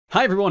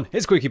Hi everyone,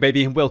 it's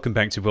QuickyBaby and welcome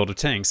back to World of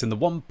Tanks, and the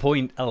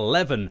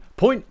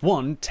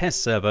 1.11.1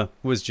 test server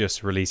was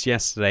just released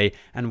yesterday,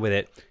 and with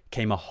it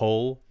came a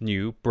whole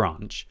new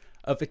branch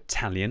of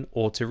Italian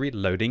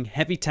Autoreloading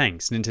heavy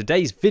tanks. And in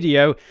today's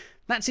video,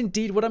 that's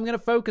indeed what I'm going to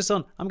focus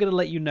on. I'm going to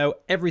let you know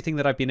everything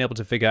that I've been able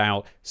to figure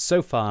out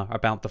so far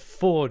about the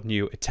 4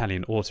 new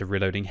Italian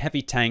Autoreloading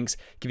heavy tanks,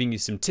 giving you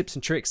some tips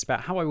and tricks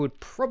about how I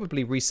would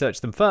probably research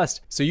them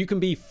first, so you can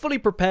be fully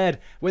prepared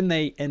when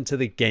they enter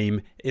the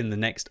game in the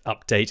next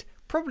update,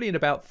 probably in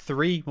about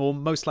 3 or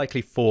most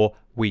likely 4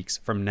 weeks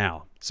from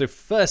now. So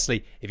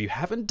firstly, if you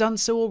haven't done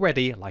so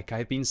already, like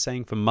I've been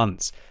saying for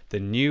months,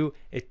 the new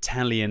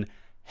Italian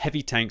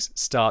heavy tanks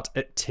start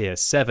at tier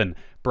 7,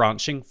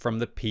 branching from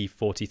the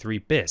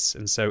P43 bis.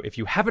 And so if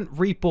you haven't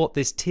rebought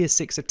this tier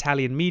 6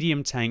 Italian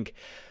medium tank,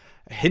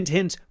 hint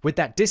hint, with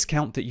that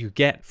discount that you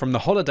get from the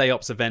Holiday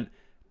Ops event,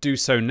 do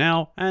so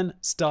now and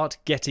start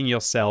getting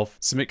yourself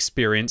some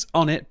experience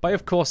on it by,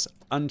 of course,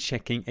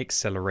 unchecking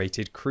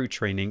accelerated crew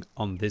training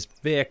on this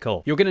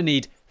vehicle. You're going to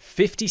need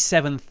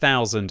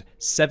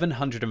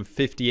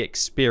 57,750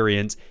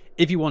 experience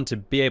if you want to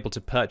be able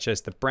to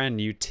purchase the brand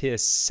new tier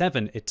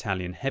 7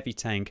 Italian heavy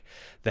tank,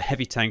 the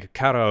heavy tank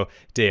Caro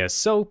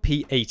d'Assault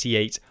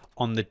P88,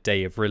 on the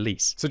day of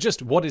release. So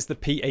just what is the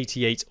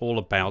P88 all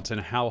about,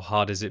 and how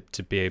hard is it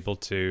to be able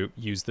to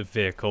use the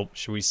vehicle,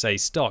 shall we say,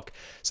 stock?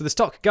 So the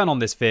stock gun on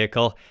this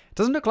vehicle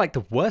doesn't look like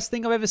the worst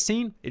thing I've ever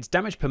seen. Its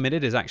damage per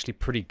minute is actually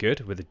pretty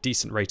good, with a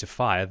decent rate of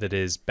fire that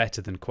is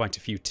better than quite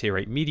a few tier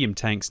 8 medium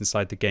tanks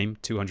inside the game.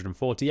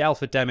 240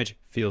 alpha damage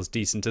feels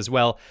decent as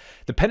well.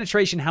 The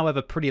penetration,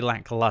 however, pretty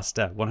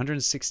lackluster.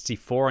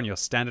 164 on your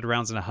standard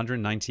rounds and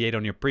 198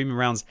 on your premium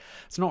rounds.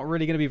 It's not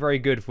really going to be very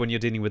good when you're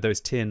dealing with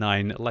those tier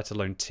 9, let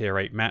alone tier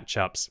 8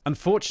 matchups.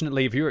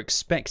 Unfortunately, if you're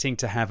expecting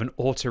to have an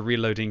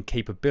auto-reloading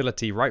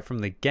capability right from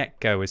the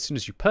get-go as soon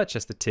as you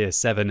purchase the tier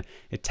 7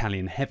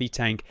 Italian heavy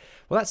tank,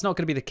 well, that's not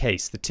going to be the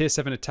case. The tier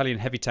 7 Italian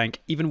heavy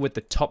tank, even with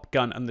the top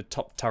gun and the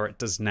top turret,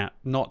 does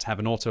not have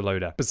an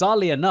autoloader.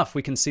 Bizarrely enough,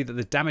 we can see that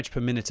the damage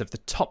per minute of the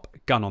top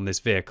gun on this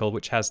vehicle,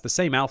 which has the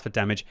same alpha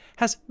damage,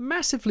 has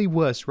massively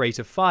worse rate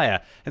of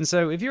fire. And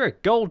so if you're a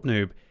gold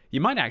noob, you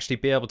might actually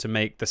be able to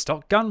make the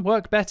stock gun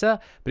work better,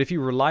 but if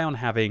you rely on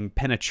having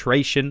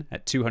penetration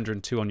at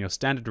 202 on your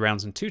standard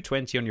rounds and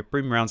 220 on your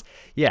premium rounds,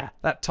 yeah,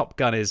 that top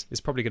gun is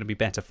probably going to be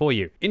better for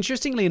you.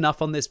 Interestingly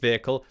enough, on this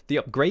vehicle, the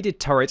upgraded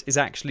turret is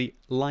actually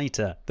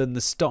lighter than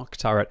the stock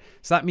turret,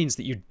 so that means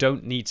that you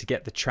don't need to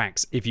get the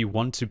tracks if you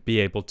want to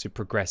be able to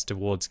progress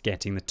towards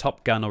getting the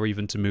top gun, or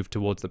even to move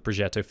towards the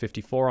Progetto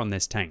 54 on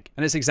this tank.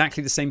 And it's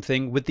exactly the same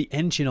thing with the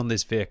engine on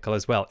this vehicle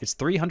as well. It's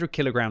 300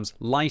 kilograms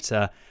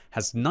lighter,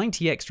 has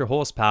 90 extra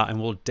horsepower,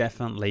 and will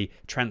definitely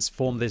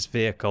transform this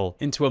vehicle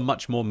into a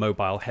much more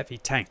mobile heavy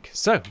tank.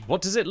 So what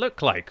does it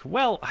look like?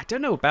 Well, I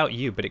don't know about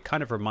you, but it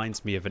kind of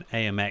reminds me of an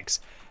AMX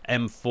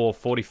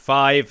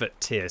M445 at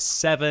tier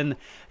 7.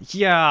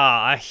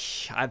 Yeah,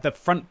 the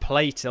front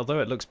plate, although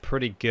it looks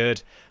pretty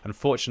good,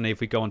 unfortunately, if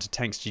we go on to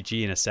Tanks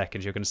GG in a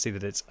second, you're going to see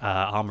that its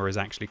armor is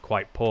actually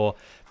quite poor.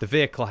 The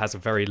vehicle has a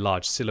very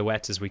large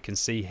silhouette, as we can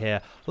see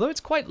here. Although it's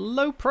quite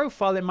low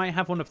profile, it might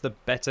have one of the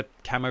better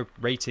camo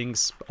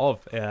ratings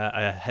of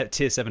a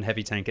tier 7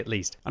 heavy tank at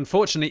least.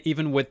 Unfortunately,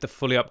 even with the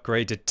fully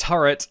upgraded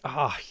turret,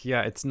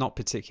 yeah, it's not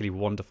particularly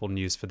wonderful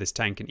news for this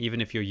tank. And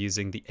even if you're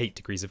using the 8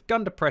 degrees of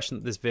gun depression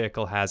that this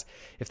vehicle has,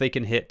 if they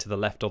can hit to the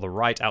left or the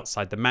right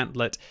outside the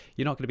mantlet,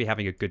 you're not going to be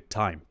having a good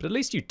time. But at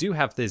least you do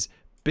have this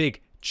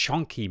big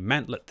chunky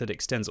mantlet that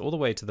extends all the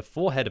way to the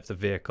forehead of the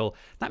vehicle.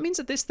 That means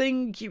that this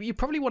thing, you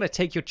probably want to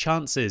take your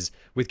chances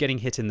with getting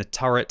hit in the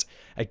turret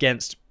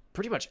against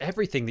pretty much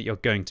everything that you're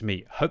going to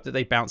meet. Hope that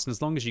they bounce, and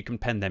as long as you can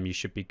pen them, you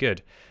should be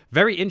good.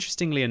 Very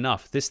interestingly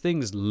enough, this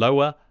thing's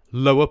lower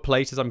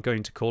plate, as I'm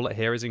going to call it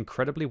here, is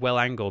incredibly well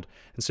angled.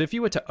 And so if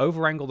you were to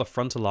over angle the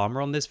frontal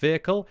armor on this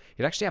vehicle,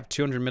 you'd actually have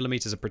 200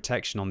 millimeters of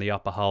protection on the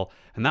upper hull,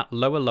 and that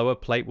lower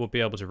plate will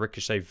be able to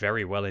ricochet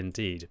very well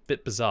indeed.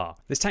 Bit bizarre.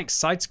 This tank's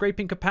side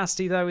scraping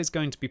capacity, though, is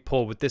going to be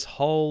poor, with this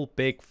whole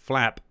big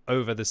flap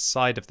over the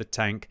side of the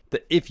tank,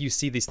 that if you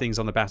see these things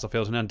on the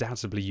battlefield, and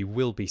undoubtedly you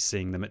will be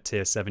seeing them at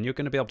tier 7, you're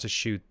going to be able to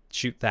shoot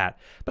that.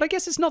 But I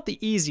guess it's not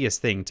the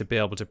easiest thing to be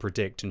able to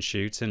predict and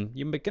shoot, and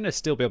you're going to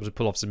still be able to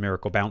pull off some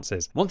miracle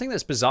bounces. One thing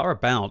that's bizarre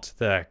about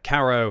the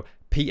Caro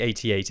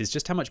P88 is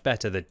just how much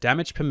better the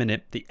damage per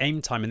minute, the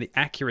aim time, and the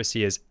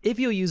accuracy is if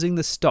you're using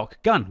the stock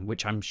gun,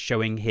 which I'm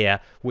showing here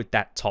with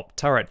that top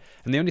turret.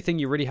 And the only thing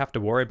you really have to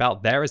worry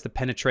about there is the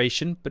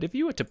penetration, but if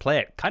you were to play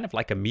it kind of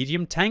like a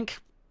medium tank,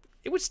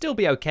 it would still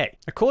be okay.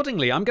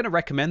 Accordingly, I'm going to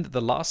recommend that the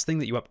last thing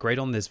that you upgrade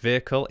on this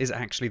vehicle is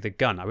actually the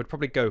gun. I would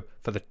probably go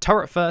for the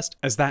turret first,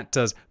 as that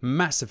does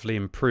massively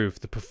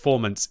improve the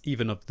performance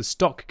even of the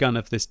stock gun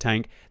of this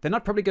tank. Then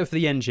I'd probably go for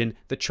the engine,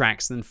 the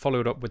tracks, and then follow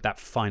it up with that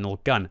final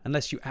gun.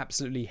 Unless you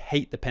absolutely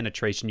hate the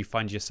penetration, you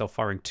find yourself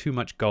firing too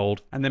much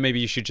gold, and then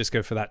maybe you should just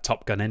go for that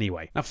top gun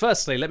anyway. Now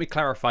firstly, let me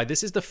clarify,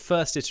 this is the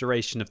first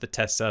iteration of the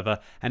test server,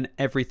 and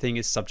everything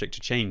is subject to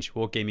change.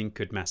 Wargaming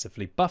could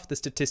massively buff the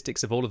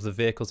statistics of all of the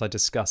vehicles I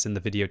discuss in in the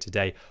video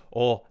today,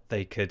 or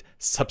they could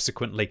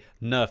subsequently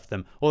nerf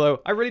them.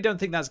 Although I really don't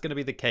think that's going to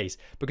be the case,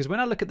 because when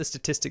I look at the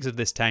statistics of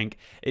this tank,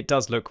 it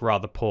does look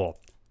rather poor.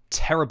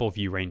 Terrible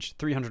view range,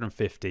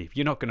 350.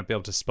 You're not going to be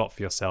able to spot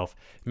for yourself.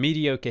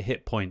 Mediocre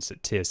hit points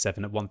at tier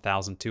 7 at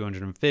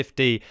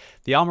 1,250.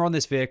 The armor on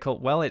this vehicle,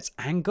 well, it's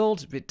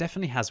angled. It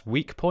definitely has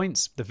weak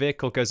points. The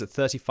vehicle goes at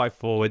 35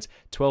 forwards,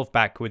 12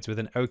 backwards with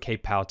an okay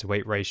power to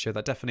weight ratio.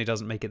 That definitely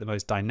doesn't make it the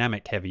most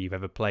dynamic heavy you've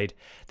ever played.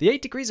 The 8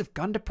 degrees of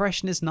gun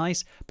depression is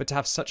nice, but to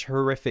have such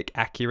horrific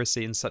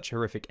accuracy and such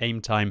horrific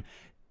aim time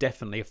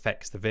definitely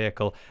affects the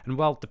vehicle. And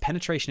while the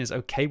penetration is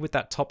okay with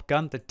that top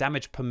gun, the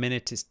damage per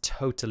minute is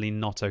totally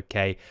not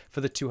okay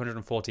for the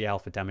 240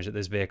 alpha damage that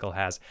this vehicle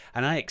has.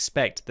 And I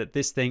expect that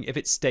this thing, if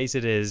it stays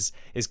it is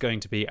going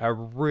to be a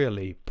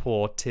really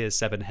poor tier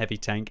 7 heavy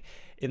tank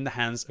in the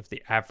hands of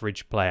the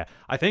average player.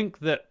 I think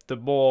that the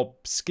more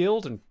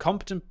skilled and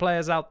competent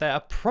players out there are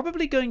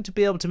probably going to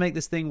be able to make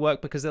this thing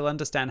work, because they'll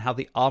understand how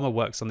the armor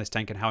works on this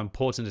tank and how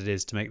important it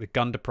is to make the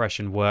gun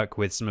depression work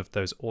with some of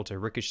those auto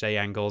ricochet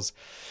angles.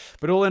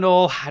 But all in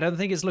all, I don't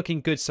think it's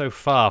looking good so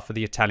far for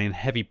the Italian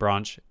heavy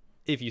branch,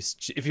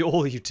 if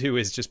all you do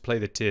is just play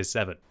the tier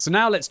 7. So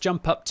now let's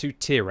jump up to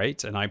tier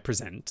 8 and I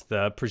present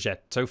the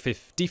Progetto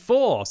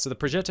 54. So the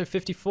Progetto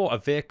 54, a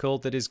vehicle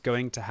that is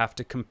going to have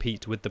to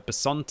compete with the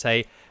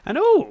Basonte. And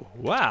oh,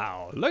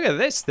 wow, look at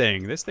this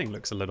thing. This thing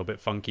looks a little bit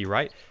funky,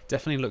 right?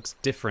 Definitely looks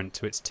different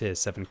to its tier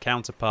 7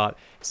 counterpart.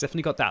 It's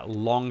definitely got that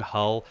long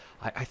hull.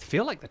 I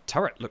feel like the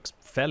turret looks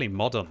fairly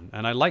modern,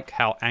 and I like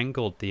how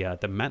angled the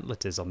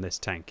mantlet is on this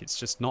tank. It's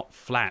just not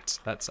flat.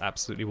 That's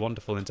absolutely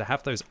wonderful, and to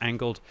have those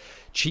angled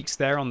cheeks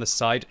there on the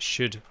side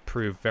should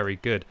prove very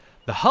good.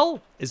 The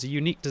hull is a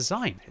unique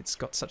design. It's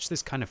got such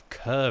this kind of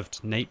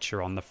curved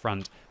nature on the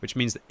front, which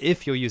means that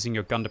if you're using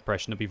your gun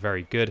depression, it'll be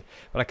very good.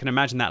 But I can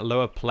imagine that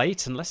lower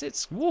plate, unless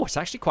it's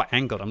actually quite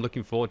angled. I'm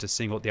looking forward to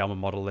seeing what the armor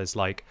model is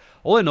like.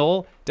 All in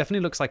all,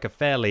 definitely looks like a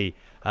fairly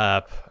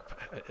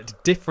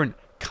different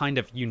kind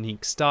of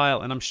unique style,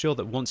 and I'm sure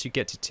that once you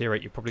get to tier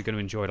 8, you're probably going to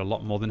enjoy it a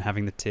lot more than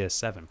having the tier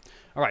 7.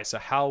 Alright, so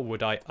how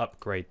would I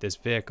upgrade this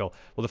vehicle?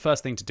 Well, the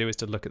first thing to do is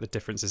to look at the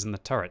differences in the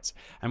turrets.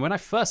 And when I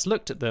first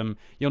looked at them,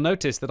 you'll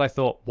notice that I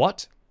thought,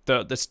 what?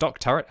 The stock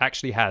turret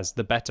actually has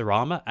the better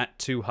armor at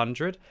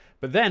 200?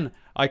 But then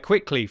I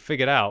quickly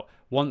figured out,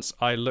 once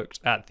I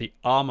looked at the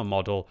armor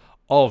model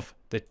of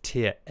the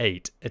tier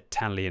 8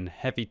 Italian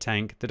heavy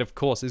tank, that of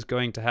course is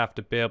going to have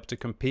to be able to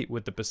compete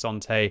with the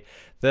Basonte,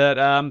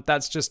 that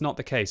that's just not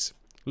the case.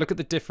 Look at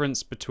the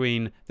difference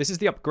between, this is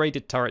the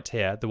upgraded turret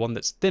here, the one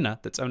that's thinner,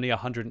 that's only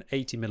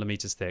 180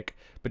 millimeters thick,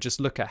 but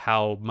just look at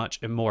how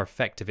much more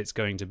effective it's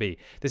going to be.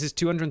 This is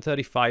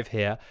 235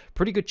 here.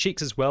 Pretty good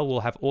cheeks as well.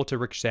 Will have auto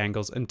ricochet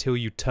angles until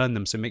you turn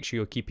them, so make sure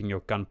you're keeping your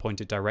gun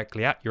pointed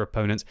directly at your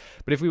opponents.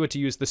 But if we were to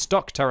use the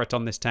stock turret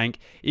on this tank,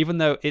 even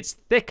though it's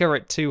thicker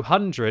at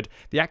 200,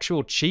 the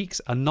actual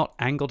cheeks are not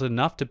angled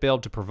enough to be able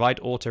to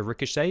provide auto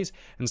ricochets,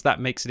 and so that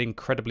makes it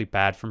incredibly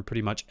bad from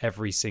pretty much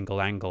every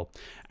single angle.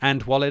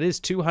 And while it is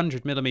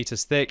 200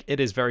 millimeters thick, it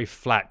is very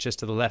flat just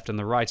to the left and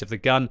the right of the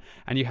gun,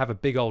 and you have a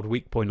big old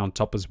weak point on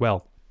top as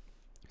well.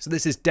 So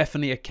this is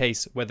definitely a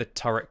case where the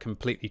turret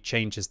completely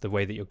changes the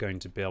way that you're going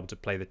to be able to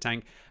play the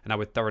tank, and I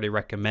would thoroughly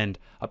recommend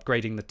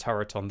upgrading the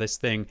turret on this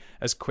thing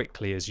as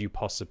quickly as you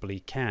possibly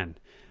can.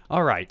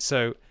 Alright,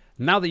 so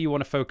now that you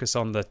want to focus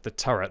on the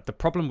turret, the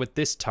problem with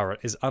this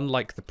turret is,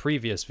 unlike the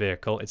previous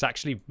vehicle, it's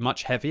actually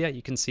much heavier.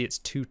 You can see it's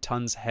 2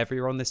 tons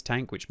heavier on this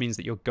tank, which means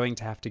that you're going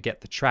to have to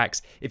get the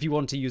tracks if you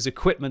want to use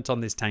equipment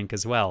on this tank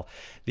as well.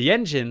 The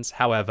engines,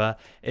 however,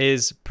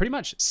 is pretty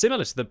much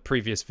similar to the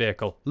previous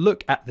vehicle.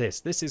 Look at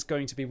this. This is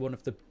going to be one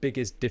of the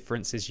biggest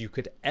differences you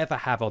could ever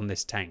have on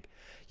this tank.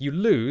 You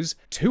lose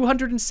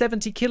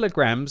 270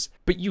 kilograms,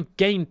 but you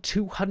gain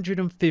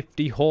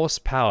 250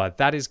 horsepower.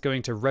 That is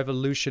going to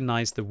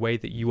revolutionize the way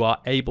that you are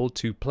able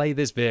to play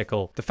this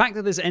vehicle. The fact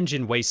that this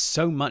engine weighs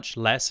so much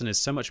less and is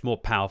so much more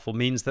powerful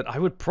means that I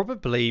would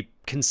probably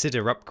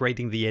consider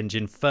upgrading the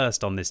engine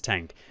first on this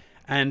tank.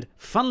 And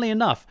funnily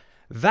enough,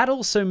 that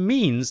also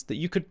means that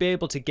you could be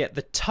able to get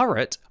the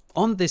turret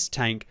on this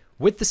tank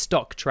with the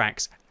stock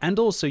tracks and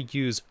also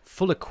use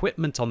full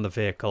equipment on the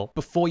vehicle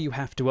before you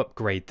have to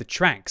upgrade the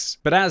tracks.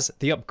 But as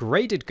the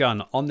upgraded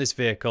gun on this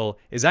vehicle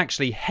is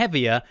actually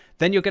heavier,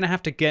 then you're going to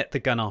have to get the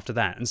gun after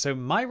that. And so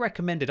my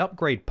recommended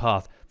upgrade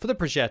path for the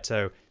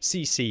Progetto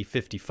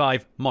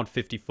CC55 Mod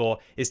 54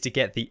 is to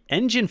get the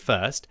engine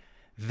first,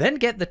 then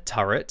get the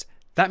turret.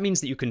 That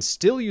means that you can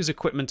still use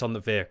equipment on the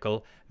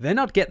vehicle, then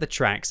not get the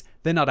tracks,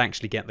 then not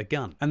actually get the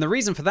gun. And the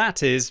reason for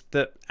that is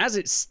that, as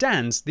it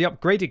stands, the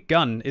upgraded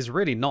gun is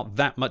really not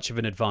that much of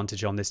an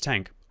advantage on this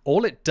tank.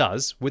 All it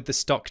does with the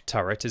stock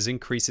turret is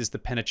increases the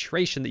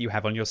penetration that you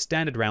have on your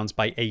standard rounds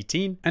by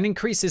 18 and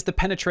increases the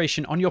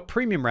penetration on your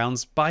premium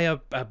rounds by a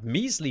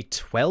measly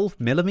 12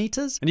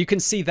 millimeters. And you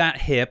can see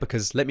that here,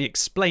 because let me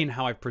explain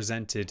how I've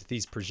presented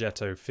these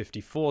Progetto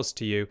 54s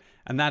to you.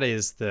 And that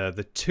is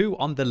the 2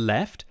 on the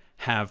left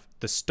have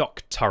the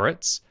stock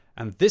turrets,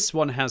 and this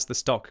one has the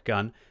stock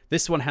gun,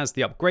 this one has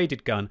the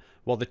upgraded gun,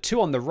 while the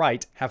 2 on the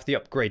right have the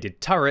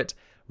upgraded turret,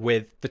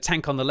 with the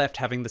tank on the left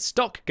having the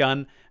stock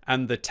gun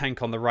and the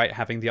tank on the right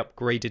having the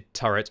upgraded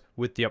turret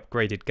with the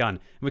upgraded gun.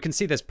 And we can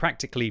see there's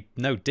practically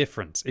no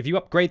difference. If you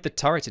upgrade the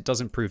turret, it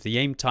does improve the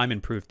aim time,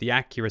 improve the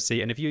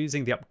accuracy, and if you're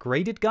using the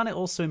upgraded gun, it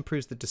also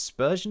improves the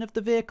dispersion of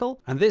the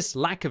vehicle. And this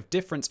lack of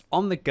difference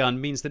on the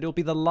gun means that it'll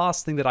be the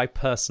last thing that I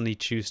personally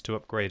choose to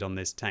upgrade on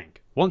this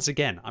tank. Once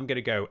again, I'm going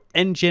to go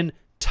engine,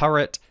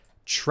 turret,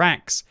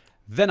 tracks,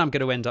 then I'm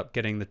going to end up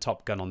getting the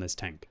top gun on this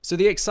tank. So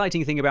the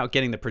exciting thing about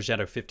getting the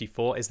Progetto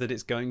 54 is that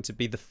it's going to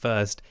be the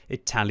first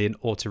Italian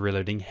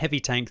auto-reloading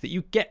heavy tank that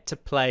you get to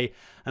play,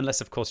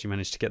 unless of course you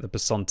manage to get the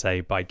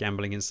Basante by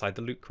gambling inside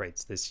the loot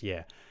crates this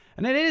year.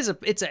 And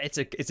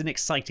it's an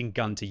exciting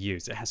gun to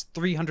use. It has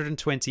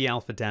 320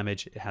 alpha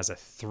damage. It has a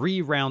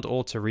 3-round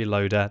auto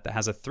reloader that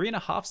has a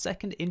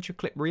 3.5-second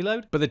intra-clip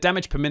reload. But the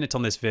damage per minute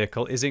on this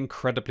vehicle is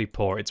incredibly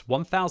poor. It's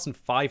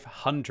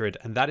 1,500,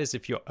 and that is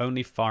if you're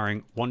only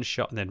firing one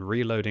shot and then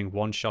reloading,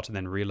 one shot and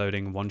then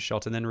reloading, one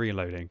shot and then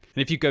reloading.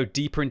 And if you go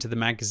deeper into the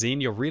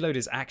magazine, your reload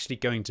is actually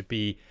going to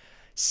be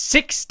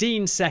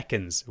 16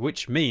 seconds,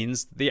 which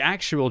means the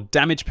actual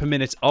damage per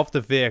minute of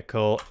the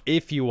vehicle,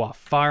 if you are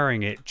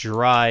firing it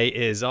dry,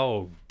 is,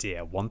 oh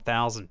dear,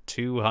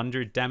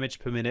 1,200 damage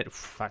per minute.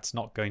 That's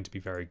not going to be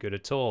very good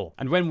at all.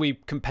 And when we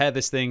compare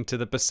this thing to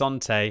the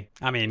Basante,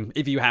 I mean,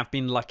 if you have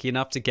been lucky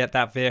enough to get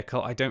that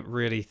vehicle, I don't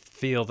really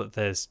feel that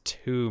there's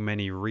too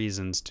many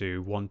reasons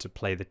to want to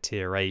play the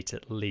tier 8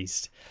 at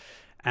least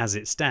as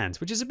it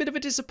stands, which is a bit of a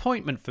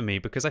disappointment for me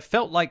because I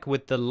felt like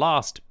with the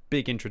last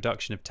big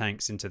introduction of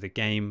tanks into the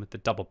game, the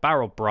double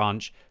barrel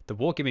branch, the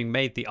Wargaming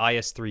made the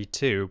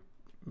IS-32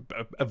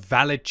 a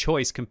valid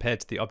choice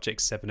compared to the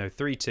Object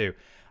 7032.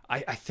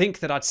 I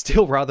think that I'd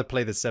still rather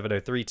play the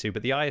 7032,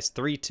 but the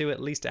IS-32,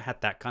 at least it had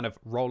that kind of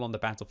role on the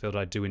battlefield.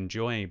 I do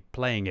enjoy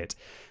playing it.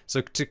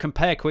 So to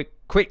compare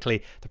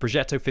quickly the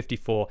Progetto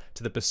 54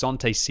 to the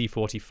Basante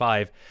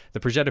C45, the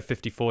Progetto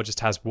 54 just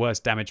has worse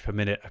damage per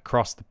minute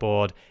across the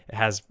board. It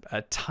has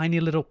a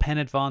tiny little pen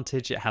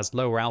advantage. It has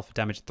lower alpha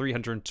damage,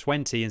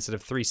 320 instead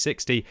of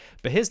 360.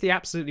 But here's the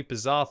absolutely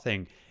bizarre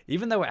thing.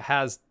 Even though it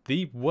has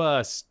the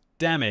worst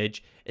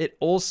damage, it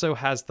also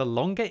has the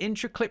longer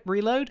intra-clip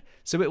reload,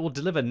 so it will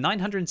deliver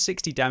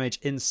 960 damage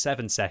in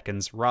 7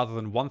 seconds rather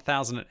than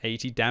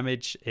 1080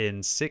 damage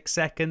in 6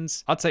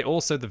 seconds. I'd say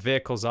also the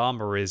vehicle's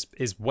armor is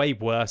way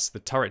worse. The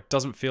turret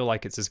doesn't feel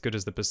like it's as good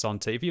as the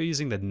Basante. If you're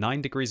using the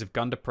 9 degrees of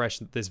gun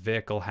depression that this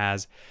vehicle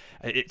has,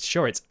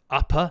 its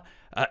upper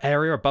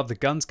area above the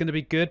gun's going to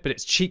be good, but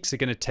its cheeks are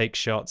going to take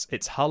shots.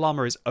 Its hull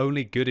armor is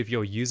only good if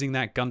you're using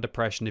that gun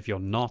depression. If you're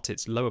not,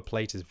 its lower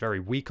plate is very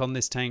weak on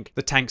this tank.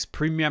 The tank's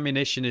premium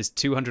ammunition is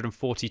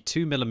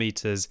 242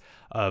 millimeters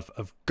of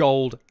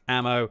gold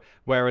ammo,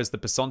 whereas the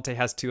Basante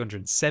has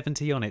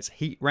 270 on its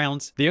heat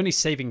rounds. The only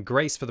saving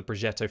grace for the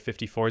Progetto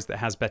 54 is that it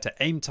has better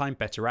aim time,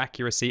 better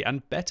accuracy,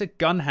 and better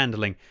gun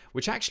handling,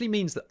 which actually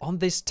means that on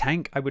this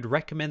tank, I would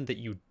recommend that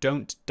you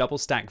don't double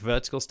stack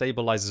vertical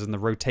stabilizers in the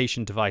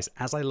rotation device,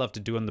 as I love to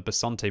do on the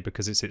Basante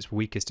because it's its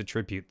weakest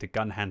attribute, the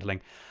gun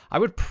handling. I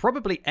would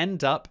probably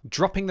end up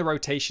dropping the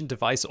rotation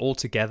device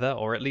altogether,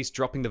 or at least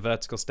dropping the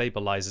vertical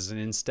stabilizers and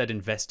instead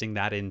investing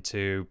that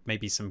into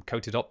maybe some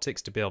coated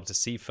optics to be able to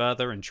see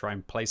further and try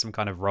and play some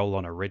kind of role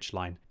on a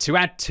ridgeline. To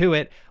add to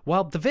it,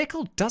 well, the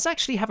vehicle does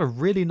actually have a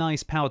really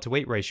nice power to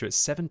weight ratio at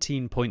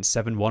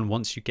 17.71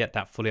 once you get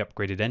that fully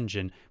upgraded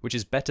engine, which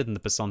is better than the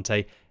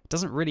Basante.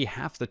 Doesn't really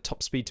have the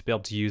top speed to be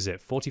able to use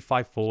it.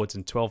 45 forwards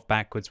and 12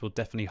 backwards will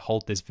definitely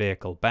hold this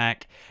vehicle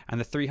back, and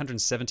the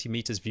 370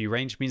 meters view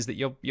range means that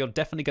you're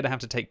definitely going to have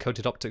to take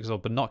coated optics or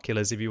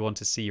binoculars if you want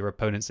to see your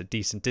opponents at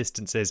decent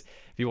distances,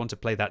 if you want to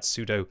play that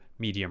pseudo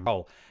medium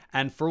role.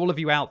 And for all of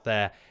you out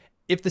there,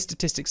 if the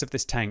statistics of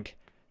this tank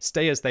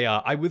stay as they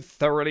are, I would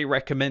thoroughly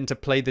recommend to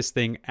play this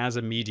thing as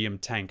a medium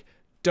tank.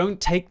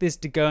 Don't take this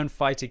to go and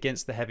fight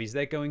against the heavies.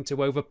 They're going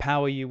to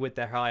overpower you with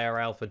their higher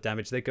alpha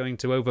damage. They're going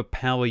to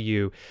overpower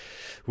you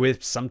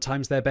with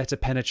sometimes their better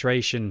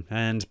penetration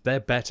and their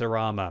better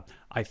armor.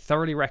 I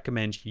thoroughly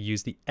recommend you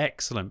use the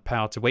excellent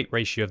power to weight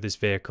ratio of this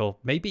vehicle,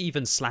 maybe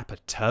even slap a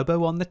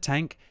turbo on the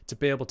tank to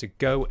be able to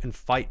go and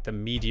fight the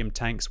medium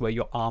tanks where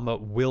your armor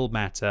will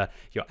matter,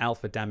 your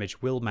alpha damage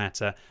will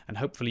matter, and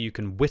hopefully you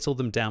can whittle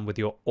them down with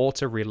your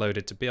auto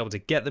reloaded to be able to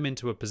get them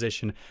into a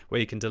position where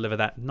you can deliver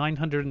that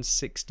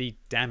 960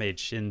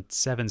 damage in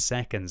 7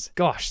 seconds.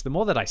 Gosh, the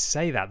more that I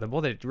say that, the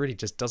more that it really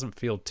just doesn't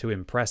feel too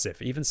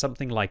impressive. Even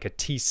something like a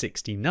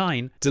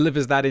T69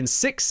 delivers that in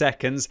 6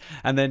 seconds,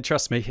 and then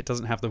trust me, it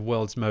doesn't have the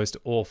world's most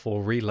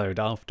awful reload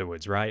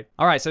afterwards, right?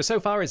 Alright, so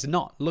far it's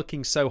not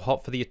looking so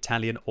hot for the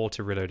Italian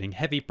auto-reloading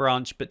heavy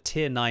branch, but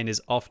tier 9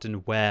 is often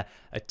where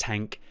a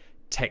tank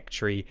tech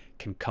tree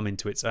can come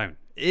into its own.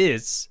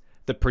 Is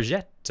the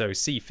Progetto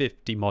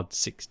C50 Mod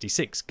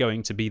 66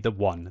 going to be the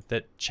one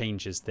that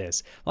changes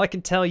this? Well, I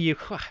can tell you,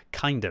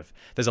 kind of.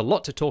 There's a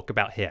lot to talk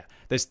about here.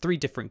 There's 3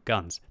 different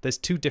guns. There's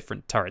 2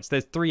 different turrets.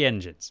 There's 3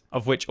 engines,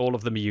 of which all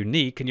of them are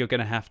unique, and you're going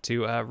to have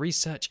to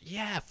research.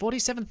 Yeah,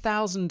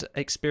 47,000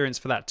 experience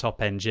for that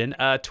top engine,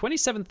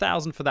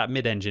 27,000 for that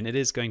mid engine. It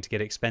is going to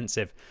get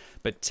expensive,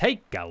 but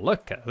take a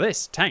look at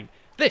this tank.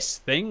 This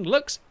thing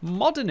looks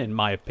modern in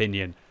my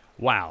opinion.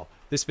 Wow,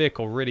 this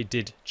vehicle really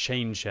did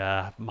change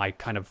my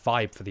kind of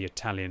vibe for the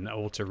Italian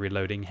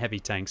auto-reloading heavy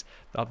tanks.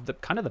 The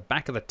kind of the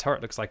back of the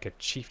turret looks like a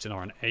Chieftain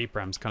or an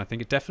Abrams kind of thing.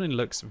 It definitely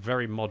looks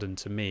very modern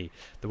to me.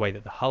 The way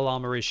that the hull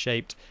armor is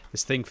shaped,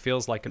 this thing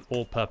feels like an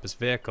all-purpose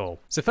vehicle.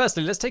 So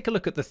firstly, let's take a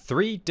look at the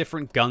 3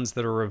 different guns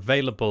that are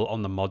available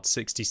on the Mod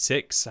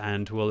 66,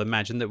 and we'll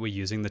imagine that we're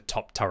using the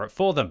top turret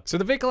for them. So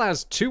the vehicle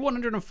has 2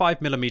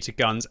 105mm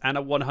guns and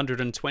a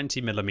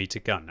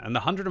 120mm gun, and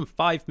the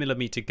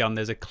 105mm gun,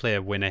 there's a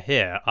clear winner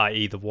here,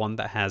 i.e. the one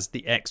that has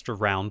the extra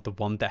round, the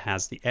one that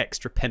has the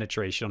extra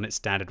penetration on its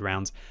standard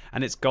rounds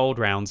and its gold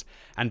rounds,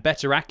 and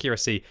better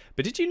accuracy.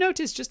 But did you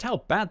notice just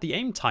how bad the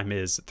aim time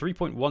is?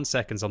 3.1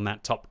 seconds on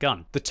that top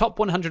gun. The top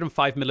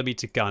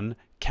 105mm gun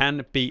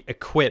can be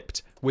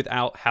equipped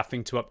without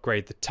having to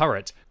upgrade the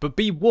turret, but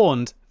be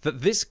warned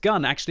that this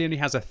gun actually only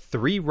has a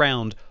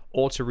 3-round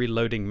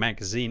auto-reloading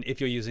magazine if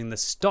you're using the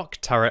stock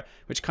turret,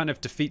 which kind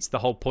of defeats the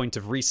whole point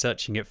of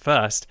researching it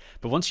first.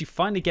 But once you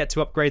finally get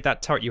to upgrade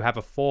that turret, you have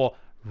a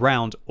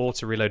 4-round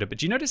auto-reloader. But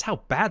do you notice how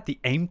bad the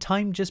aim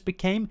time just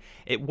became?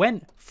 It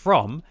went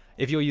from,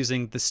 if you're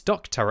using the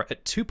stock turret,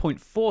 at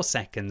 2.4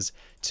 seconds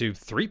to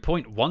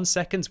 3.1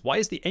 seconds. Why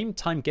is the aim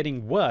time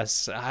getting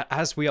worse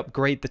as we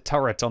upgrade the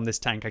turret on this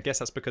tank? I guess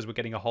that's because we're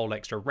getting a whole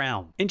extra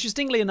round.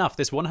 Interestingly enough,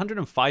 this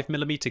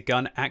 105mm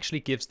gun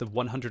actually gives the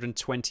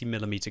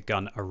 120mm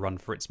gun a run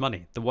for its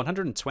money. The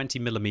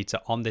 120mm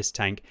on this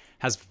tank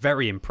has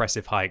very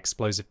impressive high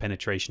explosive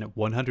penetration at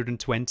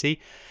 120.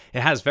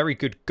 It has very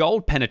good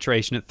gold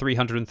penetration at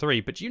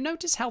 303, but you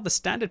notice how the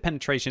standard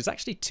penetration is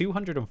actually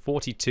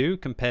 242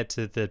 compared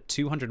to the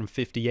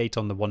 258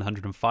 on the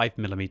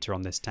 105mm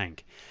on this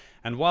tank.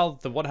 And while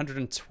the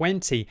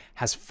 120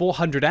 has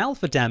 400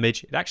 alpha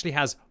damage, it actually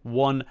has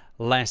 1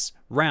 less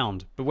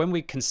round. But when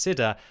we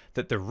consider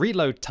that the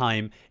reload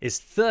time is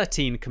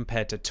 13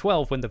 compared to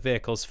 12 when the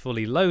vehicle's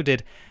fully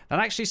loaded, that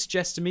actually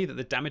suggests to me that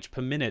the damage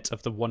per minute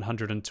of the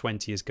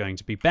 120 is going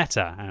to be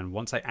better. And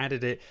once I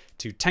added it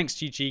to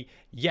TanksGG,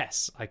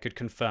 yes, I could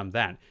confirm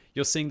that.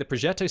 You're seeing the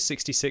Progetto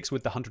 66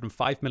 with the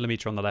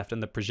 105mm on the left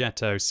and the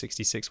Progetto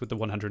 66 with the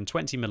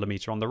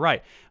 120mm on the right.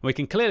 And we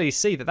can clearly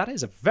see that that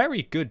is a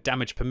very good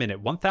damage per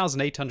minute.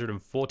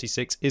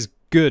 1,846 is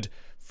good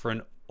for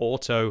an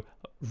auto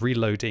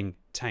reloading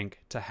tank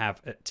to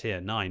have at tier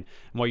 9. And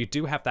while you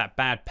do have that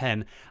bad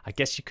pen, I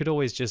guess you could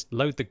always just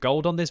load the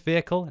gold on this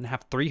vehicle and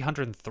have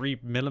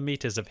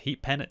 303mm of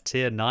heat pen at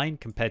tier 9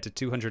 compared to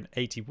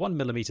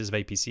 281mm of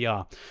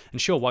APCR.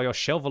 And sure, while your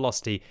shell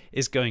velocity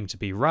is going to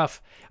be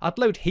rough, I'd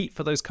load heat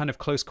for those kind of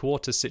close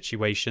quarters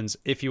situations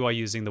if you are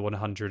using the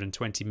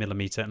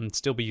 120mm and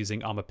still be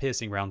using armor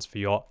piercing rounds for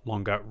your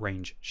longer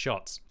range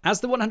shots.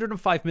 As the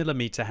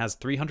 105mm has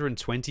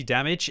 320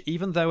 damage,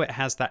 even though it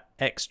has that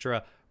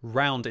extra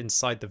round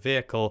inside the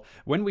vehicle,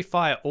 when we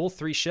fire all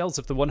 3 shells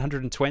of the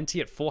 120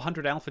 at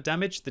 400 alpha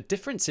damage, the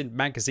difference in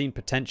magazine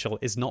potential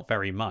is not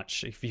very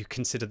much if you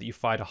consider that you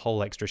fired a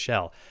whole extra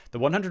shell. The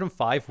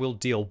 105 will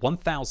deal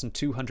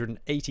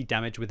 1,280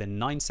 damage within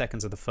 9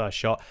 seconds of the first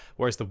shot,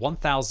 whereas the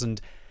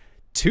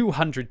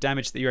 1,200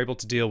 damage that you're able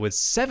to deal with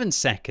 7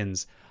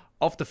 seconds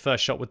of the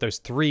first shot with those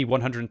 3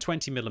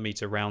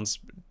 120mm rounds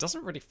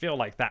doesn't really feel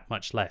like that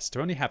much less. To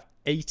only have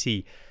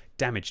 80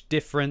 damage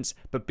difference,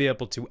 but be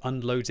able to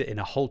unload it in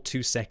a whole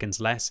 2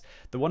 seconds less,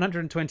 the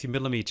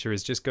 120mm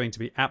is just going to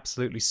be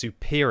absolutely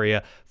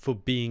superior for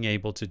being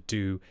able to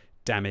do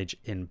damage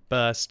in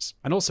bursts.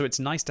 And also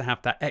it's nice to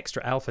have that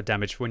extra alpha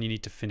damage for when you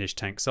need to finish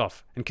tanks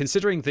off. And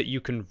considering that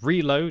you can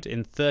reload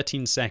in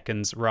 13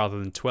 seconds rather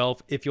than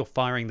 12 if you're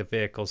firing the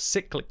vehicle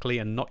cyclically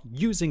and not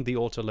using the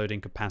auto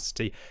loading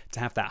capacity to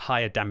have that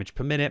higher damage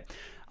per minute,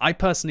 I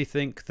personally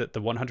think that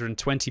the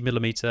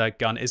 120mm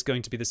gun is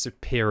going to be the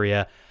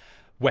superior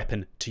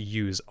weapon to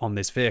use on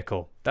this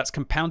vehicle. That's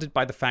compounded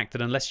by the fact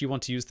that unless you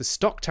want to use the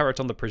stock turret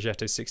on the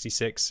Progetto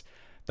 66,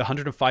 the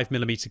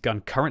 105mm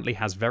gun currently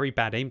has very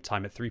bad aim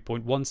time at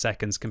 3.1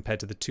 seconds compared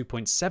to the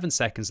 2.7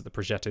 seconds that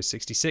the Progetto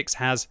 66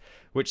 has,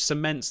 which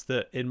cements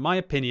that, in my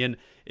opinion,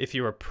 if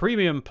you're a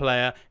premium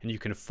player and you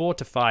can afford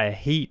to fire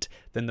heat,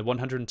 then the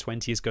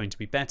 120 is going to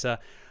be better.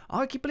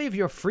 Arguably, if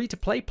you're a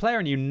free-to-play player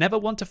and you never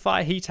want to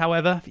fire heat,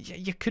 however,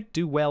 you could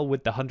do well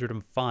with the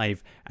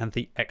 105 and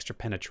the extra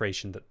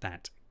penetration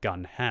that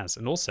gun has,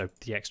 and also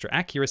the extra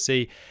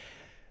accuracy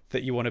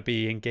that you want to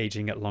be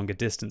engaging at longer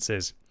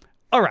distances.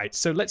 Alright,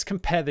 so let's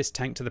compare this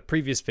tank to the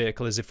previous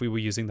vehicle as if we were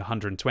using the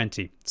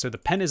 120. So the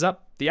pen is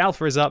up, the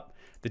alpha is up,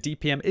 the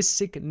DPM is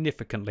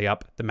significantly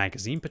up, the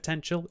magazine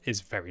potential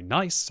is very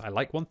nice. I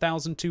like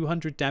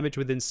 1,200 damage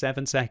within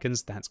 7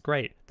 seconds, that's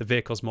great. The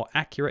vehicle's more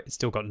accurate, it's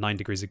still got 9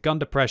 degrees of gun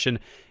depression.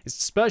 Its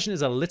dispersion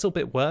is a little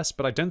bit worse,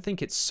 but I don't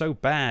think it's so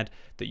bad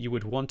that you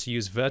would want to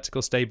use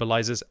vertical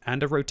stabilizers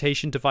and a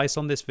rotation device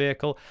on this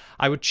vehicle.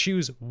 I would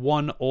choose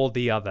one or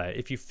the other.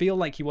 If you feel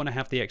like you want to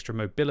have the extra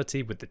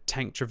mobility with the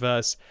tank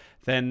traverse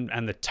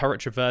and the turret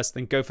traverse,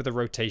 then go for the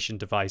rotation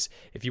device.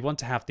 If you want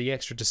to have the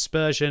extra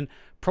dispersion,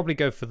 probably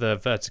go for the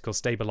vertical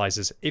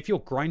stabilizers. If you're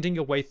grinding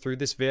your way through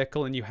this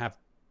vehicle and you have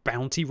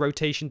bounty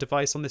rotation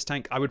device on this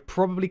tank, I would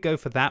probably go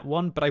for that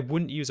one, but I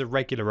wouldn't use a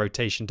regular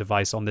rotation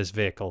device on this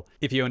vehicle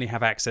if you only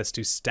have access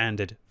to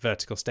standard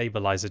vertical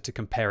stabilizer to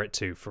compare it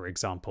to, for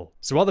example.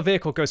 So while the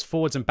vehicle goes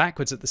forwards and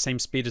backwards at the same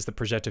speed as the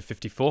Progetto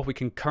 54, we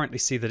can currently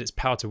see that its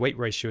power to weight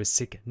ratio is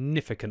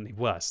significantly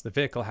worse. The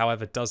vehicle,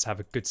 however, does have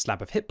a good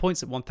slab of hit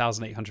points at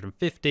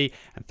 1,850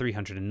 and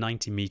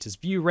 390 meters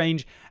view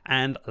range.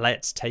 And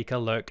let's take a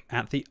look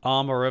at the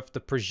armor of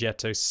the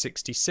Progetto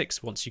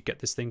 66 once you get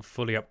this thing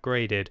fully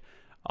upgraded.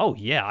 Oh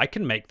yeah, I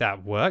can make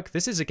that work.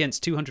 This is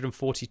against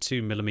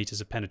 242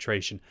 millimeters of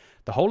penetration.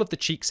 The whole of the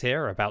cheeks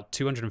here are about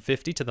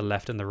 250 to the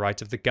left and the right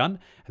of the gun,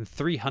 and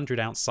 300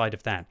 outside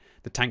of that.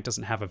 The tank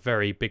doesn't have a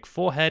very big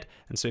forehead,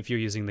 and so if you're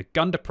using the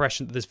gun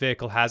depression that this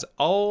vehicle has,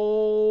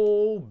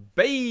 oh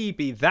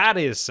baby, that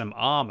is some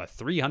armor.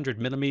 300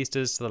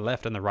 millimeters to the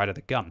left and the right of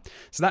the gun.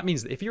 So that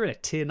means that if you're in a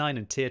tier 9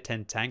 and tier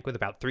 10 tank with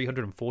about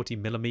 340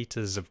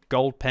 millimeters of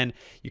gold pen,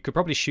 you could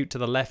probably shoot to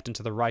the left and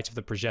to the right of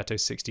the Progetto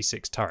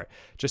 66 turret.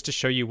 Just to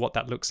show you what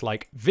that looks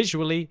like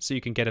visually so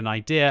you can get an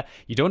idea.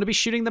 You don't want to be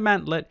shooting the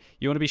mantlet,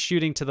 you want to be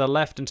shooting to the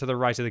left and to the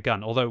right of the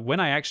gun. Although when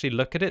I actually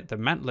look at it, the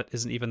mantlet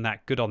isn't even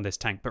that good on this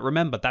tank. But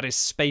remember, that is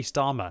spaced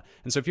armor.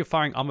 And so if you're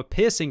firing armor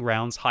piercing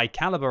rounds, high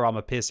caliber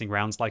armor piercing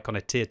rounds, like on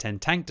a tier 10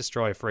 tank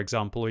destroyer, for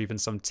example, or even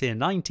some tier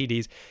 9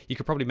 TDs, you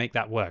could probably make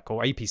that work.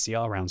 Or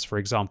APCR rounds, for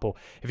example.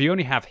 If you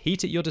only have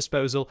heat at your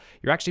disposal,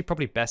 you're actually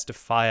probably best to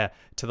fire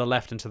to the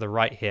left and to the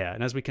right here.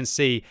 And as we can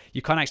see,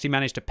 you can't actually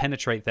manage to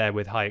penetrate there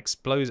with high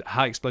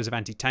explosive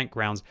anti-tank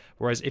rounds,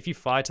 whereas if you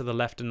fire to the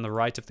left and the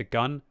right of the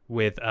gun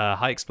with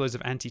high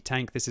explosive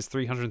anti-tank, this is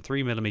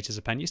 303 millimeters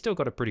of pen, you still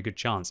got a pretty good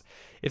chance.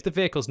 If the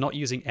vehicle's not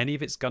using any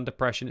of its gun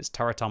depression, its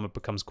turret armor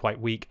becomes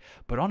quite weak,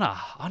 but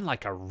on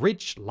like a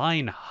ridge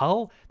line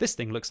hull, this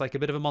thing looks like a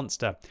bit of a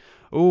monster.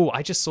 Oh,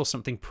 I just saw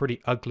something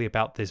pretty ugly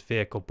about this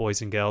vehicle,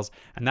 boys and girls,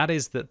 and that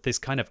is that this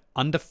kind of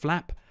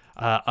underflap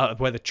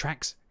where the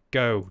tracks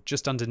go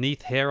just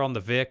underneath here on the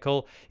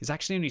vehicle is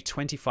actually only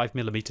 25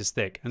 millimeters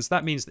thick. And so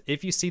that means that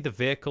if you see the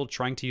vehicle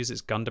trying to use its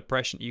gun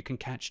depression, you can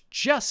catch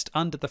just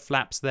under the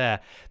flaps there.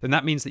 Then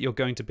that means that you're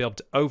going to be able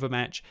to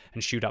overmatch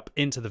and shoot up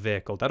into the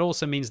vehicle. That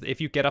also means that if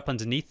you get up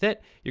underneath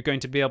it, you're going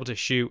to be able to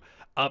shoot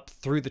up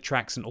through the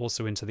tracks and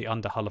also into the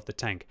underhull of the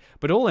tank.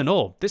 But all in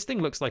all, this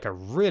thing looks like a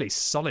really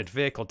solid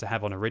vehicle to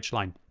have on a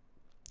ridgeline.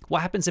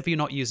 What happens if you're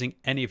not using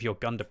any of your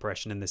gun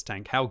depression in this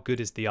tank? How good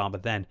is the armor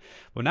then?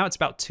 Well, now it's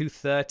about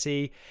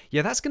 230.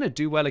 Yeah, that's going to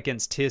do well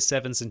against tier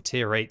 7s and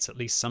tier 8s at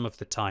least some of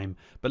the time.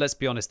 But let's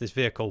be honest, this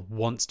vehicle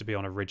wants to be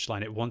on a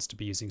ridgeline. It wants to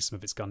be using some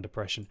of its gun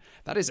depression.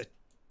 That is a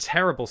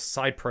terrible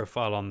side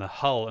profile on the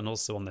hull and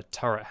also on the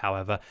turret,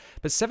 however.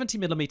 But 70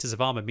 millimeters of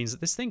armor means that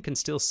this thing can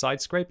still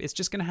side scrape. It's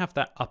just going to have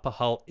that upper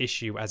hull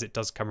issue as it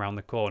does come around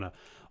the corner.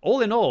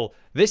 All in all,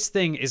 this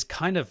thing is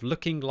kind of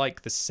looking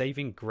like the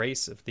saving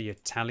grace of the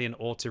Italian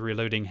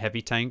Autoreloading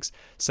heavy tanks.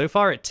 So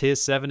far at tier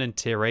 7 and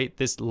tier 8,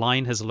 this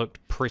line has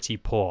looked pretty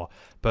poor.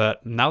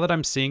 But now that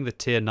I'm seeing the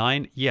tier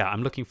 9, yeah,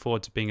 I'm looking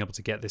forward to being able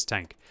to get this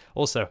tank.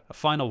 Also, a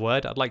final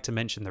word, I'd like to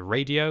mention the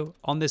radio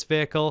on this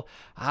vehicle.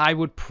 I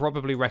would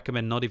probably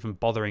recommend not even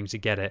bothering to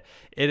get it.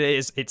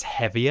 It's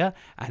heavier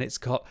and it's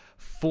got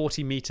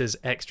 40 meters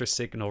extra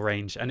signal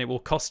range, and it will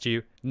cost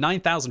you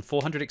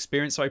 9,400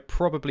 experience, so I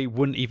probably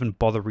wouldn't even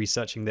bother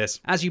researching this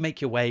as you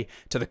make your way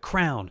to the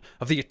crown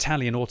of the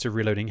Italian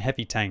Autoreloading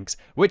heavy tanks,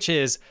 which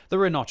is the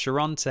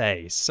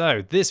Rinoceronte.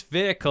 So this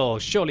vehicle,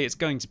 surely it's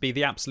going to be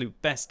the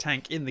absolute best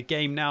tank in the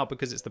game now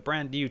because it's the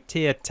brand new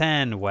tier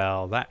 10.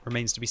 Well, that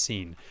remains to be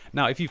seen.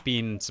 Now, if you've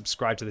been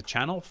subscribed to the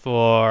channel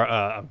for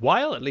a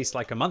while, at least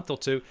like a month or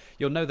two,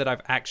 you'll know that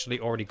I've actually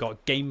already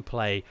got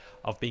gameplay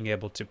of being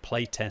able to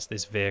play test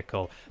this vehicle.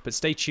 But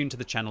stay tuned to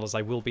the channel as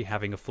I will be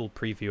having a full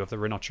preview of the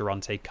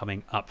Rinoceronte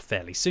coming up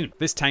fairly soon.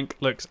 This tank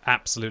looks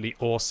absolutely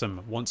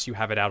awesome once you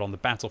have it out on the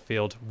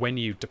battlefield. When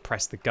you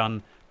depress the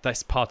gun,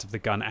 this part of the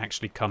gun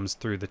actually comes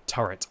through the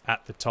turret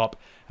at the top,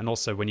 and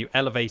also when you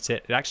elevate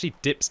it, it actually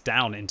dips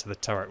down into the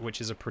turret,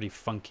 which is a pretty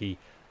funky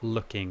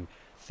looking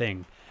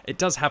thing. It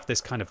does have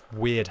this kind of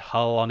weird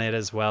hull on it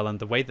as well, and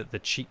the way that the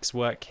cheeks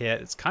work here,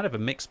 it's kind of a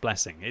mixed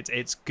blessing.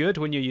 It's good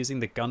when you're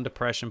using the gun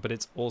depression, but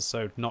it's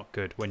also not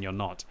good when you're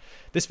not.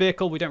 This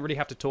vehicle, we don't really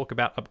have to talk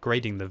about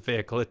upgrading the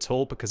vehicle at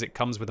all because it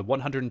comes with a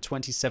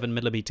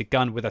 127mm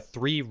gun with a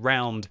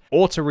 3-round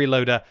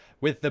auto-reloader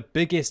with the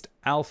biggest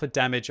alpha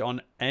damage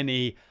on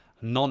any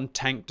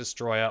non-tank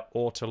destroyer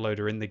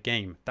autoloader in the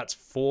game. That's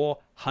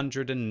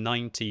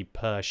 490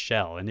 per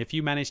shell, and if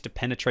you manage to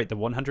penetrate the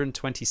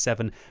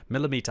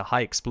 127mm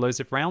high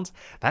explosive rounds,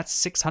 that's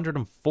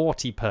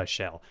 640 per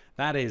shell.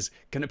 That is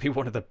going to be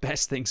one of the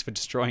best things for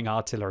destroying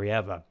artillery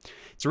ever.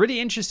 It's really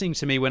interesting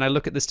to me when I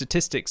look at the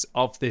statistics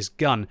of this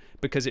gun,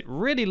 because it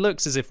really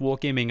looks as if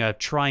Wargaming are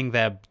trying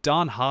their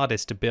darn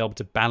hardest to be able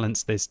to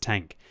balance this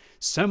tank.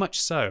 So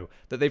much so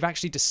that they've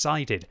actually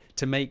decided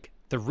to make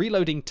the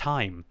reloading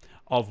time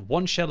of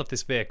one shell of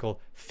this vehicle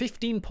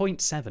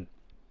 15.7.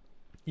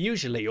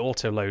 Usually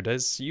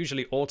autoloaders,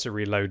 usually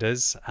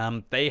auto-reloaders,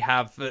 they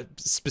have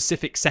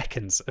specific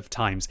seconds of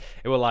times.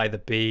 It will either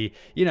be,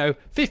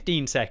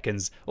 15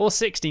 seconds or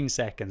 16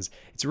 seconds.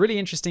 It's really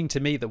interesting to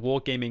me that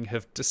Wargaming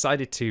have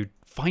decided to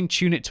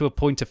fine-tune it to a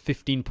point of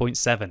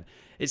 15.7.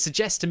 It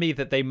suggests to me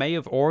that they may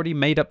have already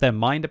made up their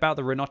mind about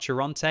the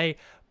Rinoceronte,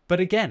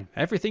 but again,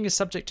 everything is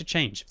subject to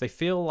change. If they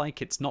feel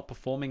like it's not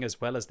performing as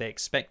well as they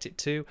expect it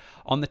to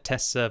on the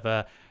test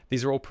server,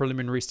 these are all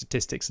preliminary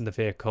statistics and the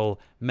vehicle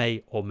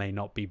may or may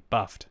not be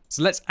buffed.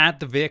 So let's add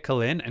the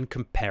vehicle in and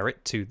compare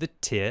it to the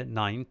tier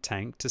 9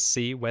 tank to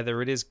see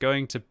whether it is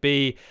going to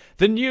be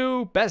the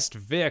new best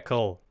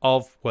vehicle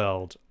of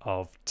World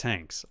of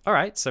Tanks. All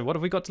right, so what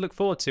have we got to look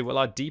forward to? Well,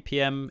 our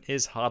DPM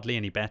is hardly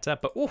any better,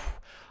 but oof,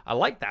 I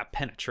like that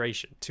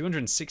penetration.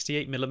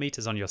 268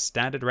 millimeters on your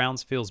standard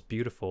rounds feels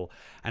beautiful.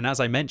 And as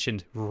I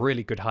mentioned,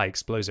 really good high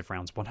explosive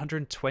rounds.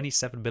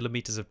 127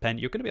 millimeters of pen.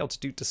 You're going to be able to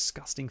do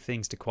disgusting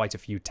things to quite a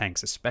few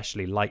tanks,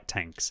 especially light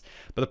tanks.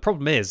 But the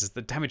problem is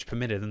the damage per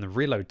minute and the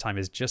reload time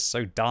is just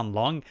so darn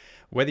long.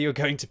 Whether you're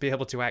going to be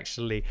able to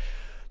actually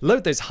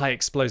load those high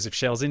explosive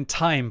shells in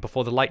time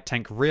before the light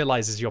tank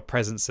realizes your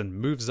presence and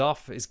moves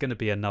off is going to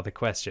be another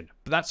question.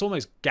 But that's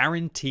almost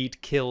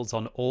guaranteed kills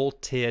on all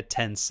tier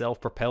 10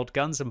 self-propelled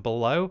guns and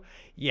below.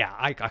 Yeah,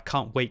 I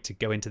can't wait to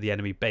go into the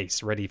enemy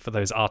base ready for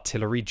those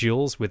artillery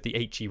duels with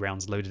the HE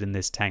rounds loaded in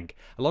this tank.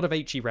 A lot of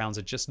HE rounds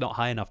are just not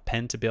high enough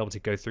pen to be able to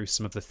go through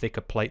some of the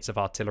thicker plates of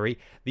artillery.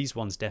 These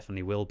ones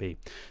definitely will be.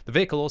 The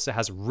vehicle also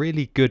has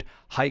really good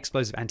high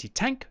explosive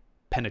anti-tank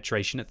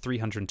penetration at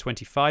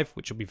 325,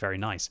 which will be very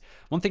nice.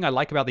 One thing I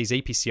like about these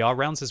APCR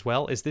rounds as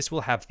well is this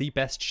will have the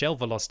best shell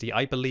velocity,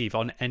 I believe,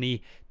 on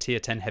any tier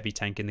 10 heavy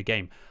tank in the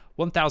game.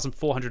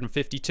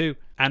 1,452,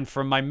 and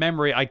from my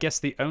memory, I guess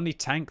the only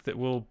tank that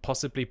will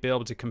possibly be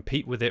able to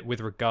compete with it with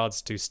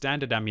regards to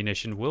standard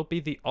ammunition will be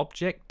the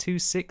Object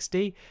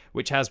 260,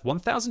 which has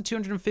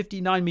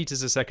 1,259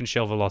 meters a second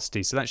shell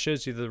velocity. So that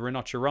shows you the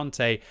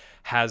Rinoceronte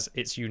has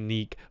its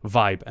unique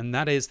vibe, and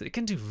that is that it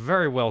can do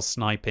very well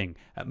sniping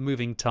at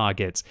moving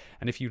targets.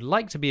 And if you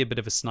like to be a bit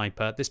of a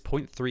sniper, this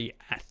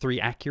 0.3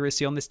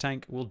 accuracy on this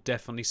tank will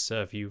definitely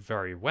serve you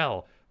very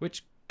well,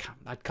 which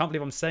I can't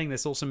believe I'm saying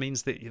this also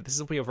means that this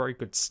will be a very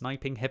good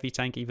sniping heavy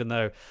tank, even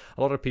though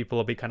a lot of people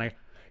will be kind of,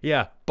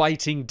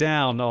 biting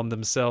down on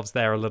themselves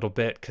there a little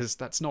bit, because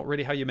that's not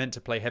really how you're meant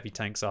to play heavy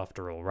tanks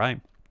after all, right?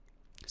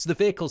 So the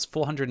vehicle's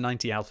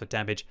 490 alpha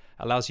damage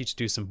allows you to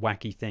do some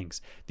wacky things.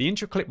 The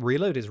intraclip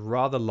reload is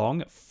rather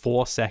long,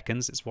 4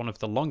 seconds. It's one of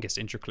the longest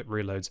intraclip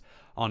reloads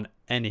on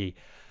any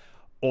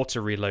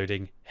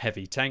auto-reloading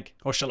heavy tank,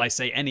 or shall I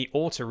say any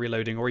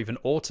auto-reloading or even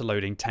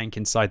auto-loading tank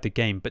inside the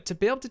game. But to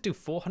be able to do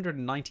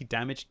 490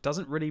 damage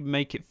doesn't really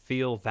make it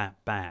feel that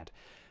bad.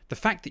 The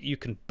fact that you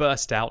can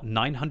burst out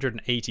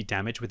 980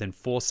 damage within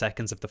 4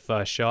 seconds of the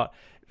first shot,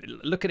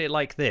 look at it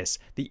like this.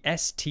 The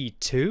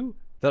ST2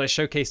 that I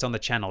showcased on the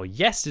channel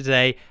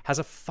yesterday has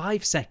a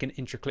 5-second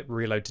intraclip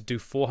reload to do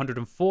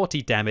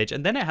 440 damage,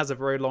 and then it has a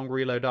very long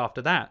reload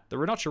after that. The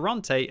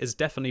Rinoceronte is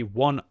definitely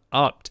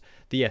one-upped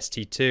the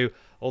ST2,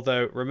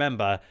 although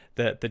remember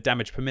that the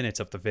damage per minute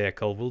of the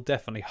vehicle will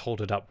definitely hold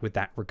it up with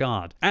that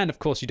regard. And of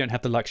course you don't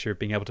have the luxury of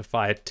being able to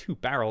fire 2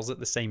 barrels at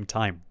the same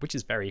time, which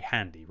is very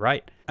handy,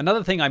 right?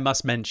 Another thing I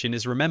must mention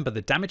is remember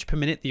the damage per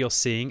minute that you're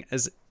seeing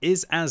is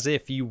as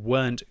if you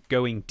weren't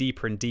going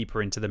deeper and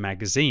deeper into the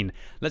magazine.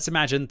 Let's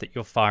imagine that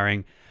you're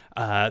firing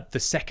the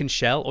second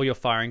shell, or you're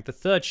firing the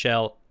third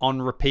shell on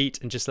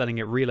repeat and just letting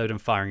it reload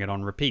and firing it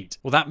on repeat.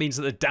 Well, that means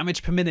that the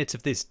damage per minute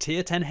of this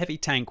tier 10 heavy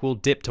tank will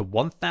dip to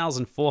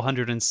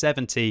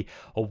 1,470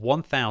 or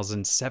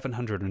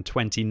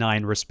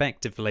 1,729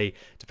 respectively,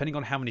 depending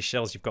on how many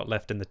shells you've got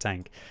left in the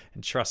tank.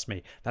 And trust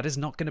me, that is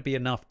not going to be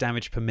enough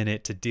damage per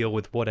minute to deal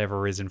with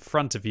whatever is in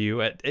front of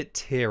you at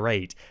tier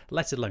 8,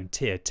 let alone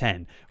tier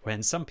 10,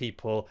 when some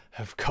people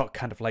have got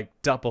kind of like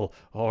double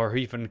or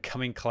even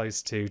coming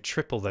close to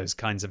triple those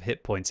kinds of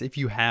hit points if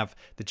you have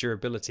the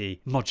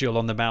durability module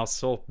on the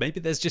mouse, or maybe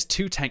there's just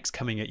 2 tanks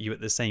coming at you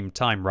at the same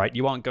time, right?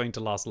 You aren't going to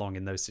last long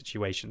in those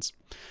situations.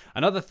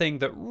 Another thing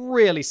that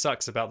really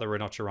sucks about the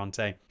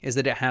Rinoceronte is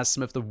that it has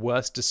some of the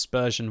worst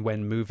dispersion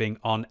when moving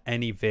on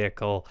any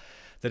vehicle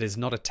that is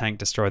not a tank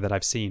destroyer that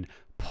I've seen.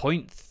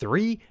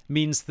 0.3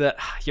 means that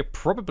you're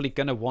probably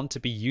going to want to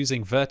be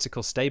using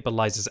vertical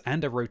stabilizers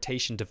and a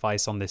rotation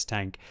device on this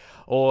tank,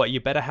 or you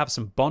better have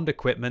some bond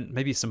equipment,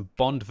 maybe some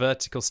bond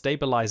vertical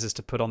stabilizers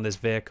to put on this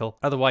vehicle.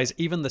 Otherwise,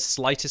 even the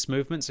slightest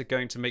movements are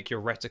going to make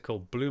your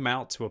reticle bloom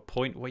out to a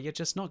point where you're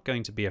just not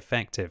going to be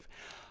effective.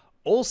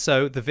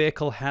 Also, the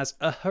vehicle has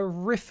a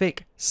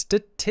horrific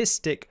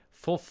statistic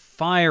for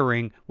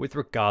firing with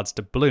regards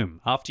to bloom.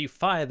 After you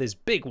fire this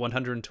big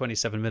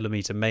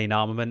 127mm main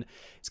armament,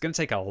 it's going to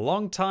take a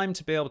long time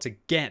to be able to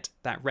get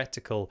that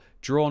reticle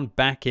drawn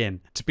back in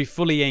to be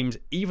fully aimed,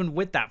 even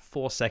with that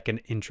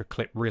 4-second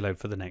intraclip reload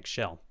for the next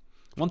shell.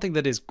 One thing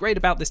that is great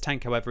about this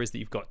tank, however, is that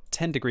you've got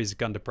 10 degrees of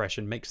gun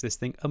depression, makes this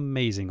thing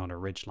amazing on a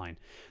ridgeline.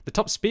 The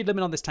top speed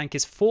limit on this tank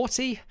is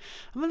 40.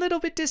 I'm a little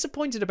bit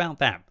disappointed about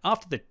that.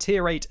 After the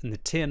tier 8 and the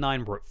tier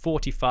 9 were at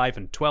 45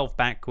 and 12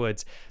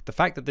 backwards, the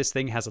fact that this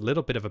thing has a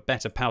little bit of a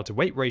better power to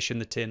weight ratio in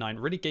the tier 9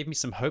 really gave me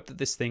some hope that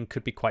this thing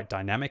could be quite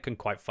dynamic and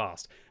quite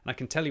fast. And I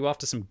can tell you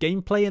after some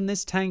gameplay in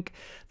this tank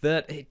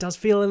that it does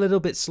feel a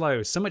little bit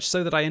slow, so much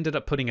so that I ended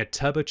up putting a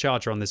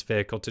turbocharger on this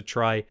vehicle to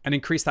try and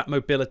increase that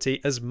mobility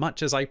as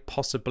much as I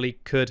possibly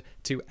could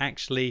to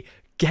actually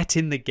get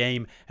in the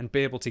game and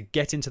be able to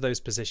get into those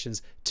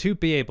positions to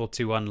be able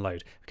to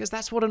unload, because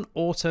that's what an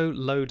auto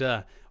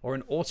loader or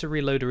an auto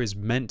reloader is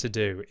meant to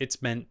do.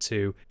 It's meant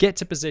to get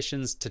to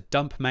positions to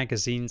dump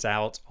magazines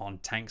out on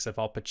tanks of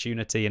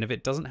opportunity, and if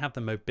it doesn't have the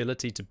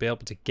mobility to be able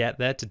to get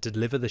there to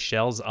deliver the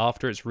shells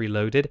after it's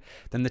reloaded,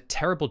 then the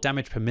terrible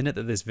damage per minute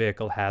that this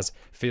vehicle has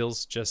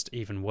feels just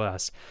even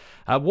worse.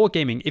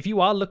 Wargaming, if you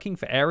are looking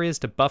for areas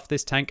to buff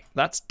this tank,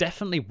 that's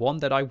definitely one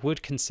that I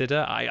would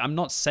consider. I'm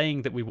not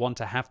saying that we want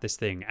to have this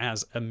thing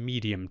as a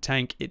medium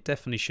tank. It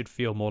definitely should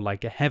feel more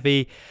like a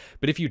heavy,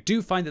 but if you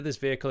do find that this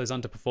vehicle is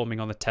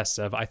underperforming on the test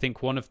server, I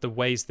think one of the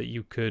ways that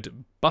you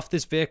could buff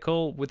this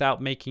vehicle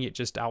without making it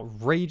just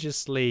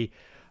outrageously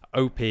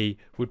OP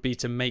would be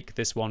to make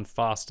this one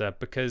faster,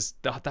 because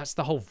that's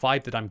the whole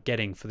vibe that I'm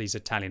getting for these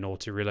Italian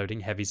auto-reloading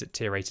heavies at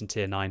tier 8 and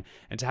tier 9,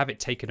 and to have it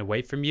taken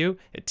away from you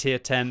at tier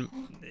 10,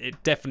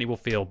 it definitely will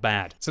feel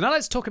bad. So now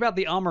let's talk about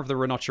the armor of the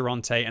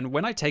Rinoceronte, and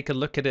when I take a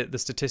look at it, the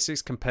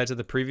statistics compared to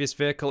the previous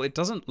vehicle, it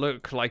doesn't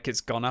look like it's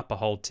gone up a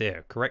whole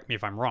tier. Correct me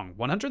if I'm wrong.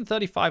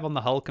 135 on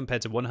the hull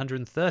compared to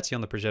 130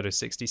 on the Progetto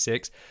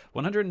 66,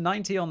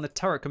 190 on the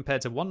turret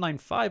compared to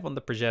 195 on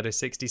the Progetto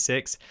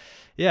 66.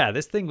 Yeah,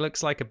 this thing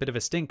looks like a bit of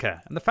a stinker.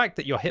 And the fact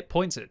that your hit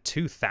points at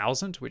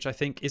 2,000, which I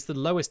think is the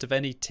lowest of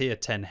any tier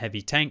 10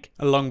 heavy tank,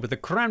 along with the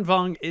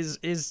Kranvang,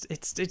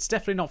 it's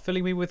definitely not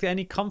filling me with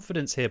any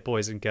confidence here,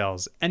 boys and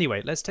girls.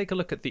 Anyway, let's take a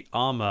look at the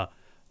armor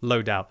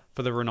loadout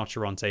for the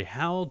Rinoceronte.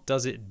 How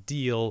does it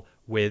deal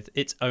with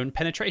its own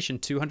penetration?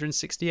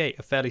 268,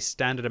 a fairly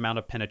standard amount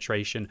of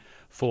penetration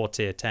for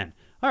tier 10.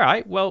 All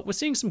right, well, we're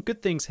seeing some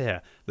good things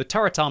here. The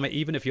turret armor,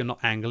 even if you're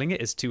not angling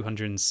it, is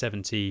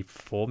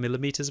 274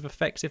 millimeters of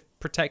effective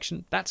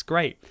protection. That's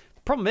great.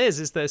 Problem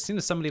is that as soon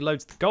as somebody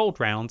loads the gold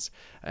rounds,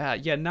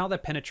 yeah, now they're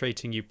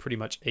penetrating you pretty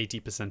much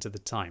 80% of the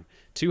time.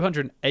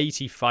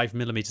 285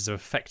 millimeters of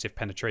effective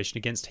penetration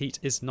against heat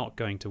is not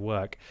going to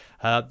work.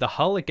 The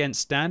hull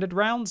against standard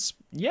rounds,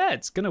 yeah,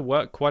 it's going to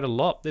work quite a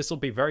lot. This will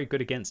be very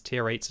good against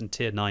tier 8s and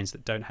tier 9s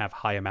that don't have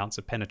high amounts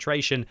of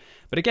penetration.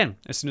 But again,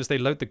 as soon as they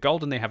load the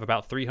gold and they have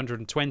about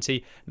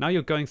 320, now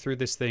you're going through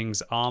this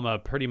thing's armor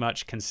pretty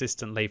much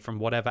consistently from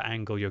whatever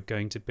angle you're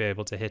going to be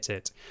able to hit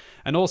it.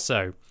 And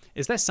also,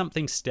 is there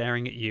something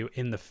staring at you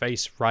in the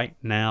face right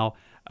now?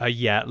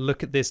 Yeah,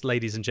 look at this,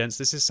 ladies and gents.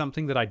 This is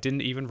something that I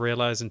didn't even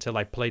realize until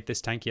I played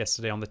this tank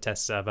yesterday on the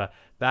test server.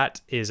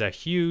 That is a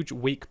huge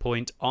weak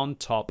point on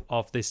top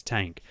of this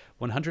tank.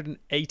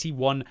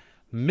 181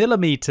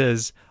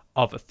 millimeters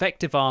of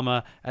effective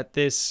armor at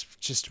this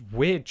just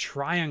weird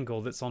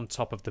triangle that's on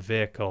top of the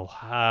vehicle.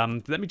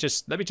 Let me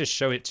just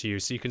show it to you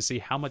so you can see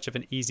how much of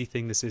an easy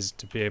thing this is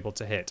to be able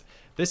to hit.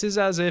 This is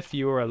as if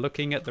you were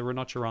looking at the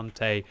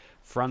Rinoceronte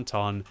front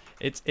on.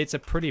 It's a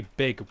pretty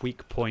big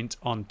weak point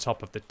on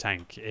top of the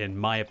tank, in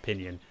my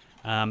opinion.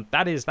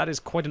 That is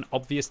quite an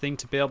obvious thing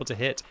to be able to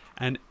hit,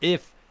 and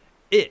if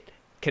it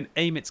can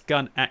aim its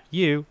gun at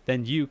you,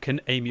 then you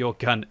can aim your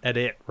gun at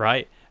it,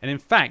 right? And in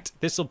fact,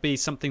 this will be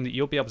something that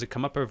you'll be able to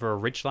come up over a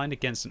ridgeline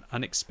against an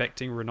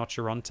unexpected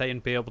Rinoceronte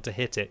and be able to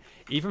hit it.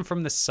 Even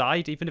from the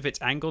side, even if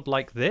it's angled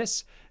like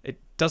this, it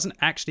doesn't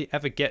actually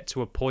ever get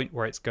to a point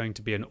where it's going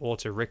to be an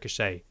auto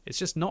ricochet. It's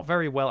just not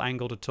very well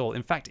angled at all.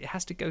 In fact, it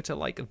has to go to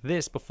like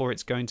this before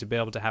it's going to be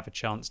able to have a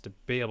chance to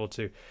be able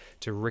to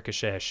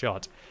ricochet a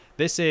shot.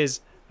 This is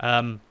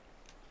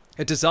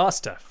a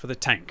disaster for the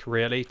tank,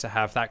 really, to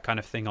have that kind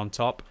of thing on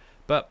top.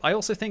 But I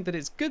also think that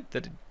it's good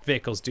that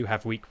vehicles do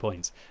have weak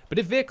points. But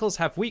if vehicles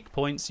have weak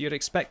points, you'd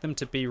expect them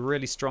to be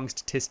really strong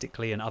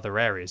statistically in other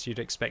areas. You'd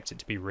expect it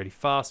to be really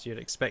fast. You'd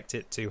expect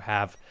it to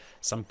have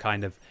some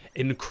kind of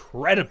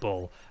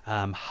incredible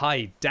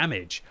high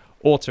damage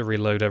auto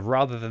reloader,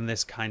 rather than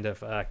this kind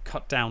of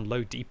cut down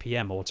low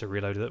DPM auto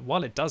reloader that,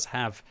 while it does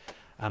have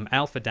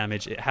alpha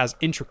damage, it has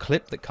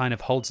intra-clip that kind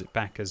of holds it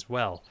back as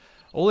well.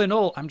 All in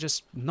all, I'm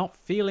just not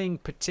feeling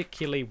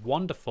particularly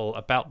wonderful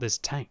about this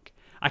tank.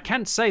 I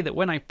can say that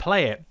when I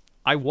play it,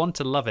 I want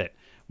to love it.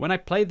 When I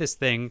play this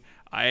thing,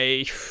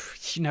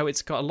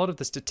 it's got a lot of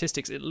the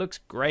statistics. It looks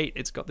great.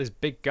 It's got this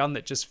big gun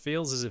that just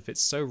feels as if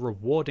it's so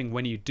rewarding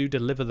when you do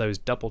deliver those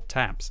double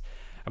taps.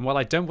 And while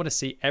I don't want to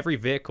see every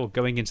vehicle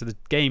going into the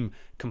game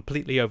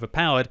completely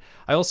overpowered,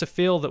 I also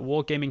feel that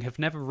Wargaming have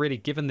never really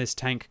given this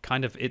tank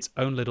kind of its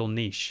own little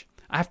niche.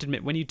 I have to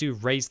admit, when you do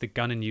raise the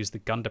gun and use the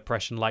gun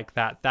depression like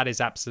that, that is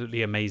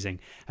absolutely amazing.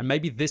 And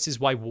maybe this is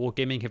why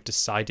Wargaming have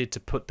decided to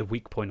put the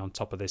weak point on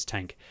top of this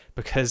tank.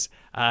 Because,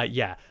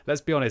 yeah,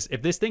 let's be honest,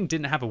 if this thing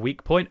didn't have a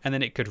weak point and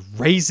then it could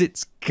raise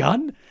its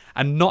gun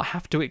and not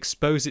have to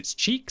expose its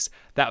cheeks,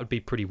 that would be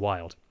pretty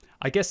wild.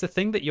 I guess the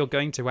thing that you're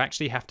going to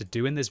actually have to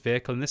do in this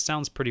vehicle, and this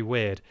sounds pretty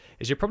weird,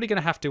 is you're probably going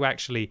to have to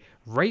actually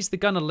raise the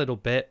gun a little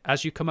bit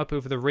as you come up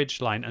over the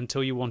ridgeline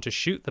until you want to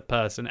shoot the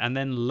person, and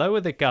then lower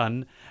the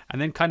gun,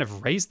 and then kind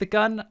of raise the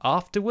gun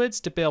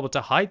afterwards to be able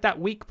to hide that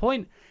weak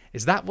point.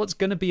 Is that what's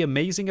going to be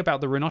amazing about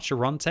the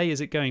Rinoceronte?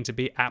 Is it going to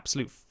be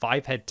absolute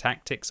 5-head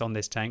tactics on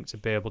this tank to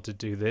be able to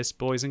do this,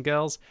 boys and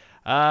girls?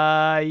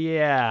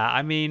 Yeah,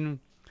 I mean,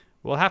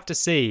 we'll have to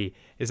see.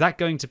 Is that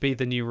going to be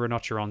the new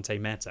Rinoceronte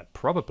meta?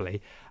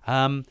 Probably.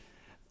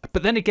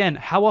 But then again,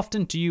 how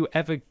often do you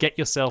ever get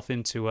yourself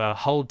into a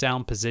hold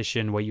down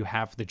position where you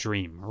have the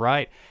dream,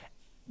 right?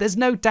 There's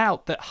no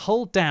doubt that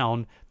hold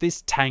down,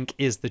 this tank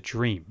is the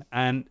dream.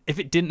 And if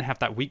it didn't have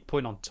that weak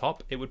point on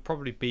top, it would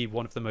probably be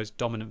one of the most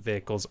dominant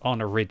vehicles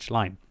on a ridge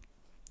line.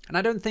 And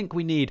I don't think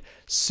we need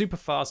super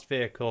fast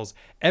vehicles.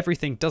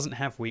 Everything doesn't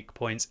have weak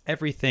points.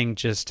 Everything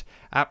just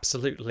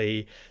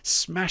absolutely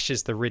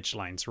smashes the ridge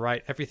lines,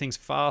 right? Everything's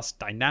fast,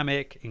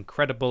 dynamic,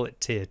 incredible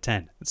at tier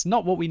 10. It's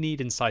not what we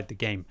need inside the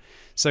game.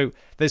 So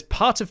there's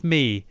part of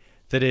me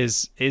that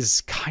is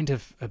kind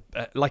of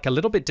like a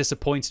little bit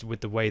disappointed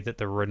with the way that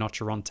the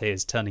Rinoceronte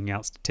is turning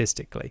out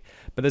statistically.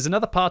 But there's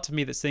another part of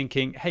me that's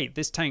thinking, hey,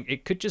 this tank,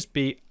 it could just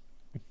be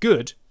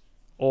good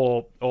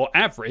or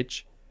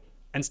average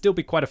and still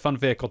be quite a fun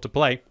vehicle to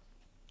play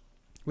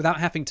without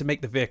having to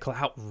make the vehicle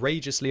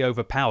outrageously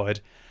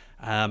overpowered,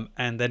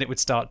 and then it would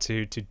start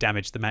to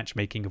damage the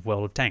matchmaking of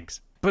World of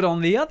Tanks. But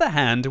on the other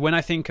hand, when I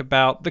think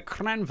about the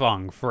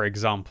Kranvang, for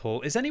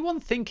example, is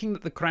anyone thinking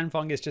that the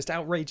Kranvang is just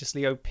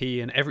outrageously OP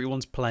and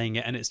everyone's playing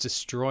it and it's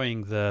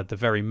destroying the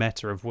very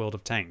meta of World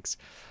of Tanks?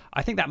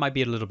 I think that might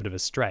be a little bit of a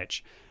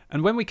stretch.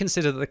 And when we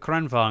consider that the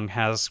Kranvang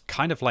has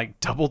kind of like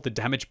doubled the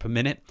damage per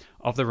minute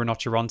of the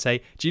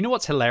Rinoceronte, do you know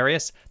what's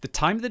hilarious? The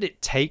time that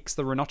it takes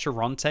the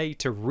Rinoceronte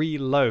to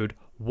reload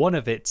one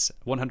of its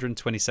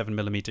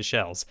 127mm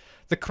shells,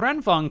 the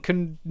Kranvang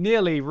can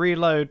nearly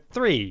reload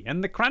 3,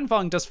 and the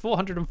Kranvang does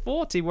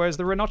 440, whereas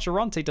the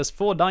Rinoceronte does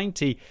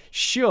 490.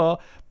 Sure,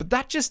 but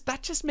that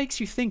just makes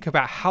you think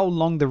about how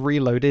long the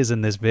reload is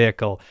in this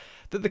vehicle.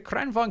 That the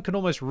Kranvang can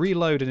almost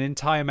reload an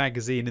entire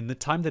magazine in the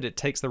time that it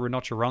takes the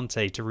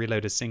Rinoceronte to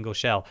reload a single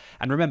shell.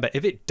 And remember,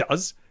 if it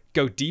does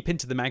go deep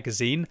into the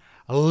magazine,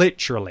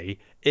 literally,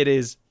 it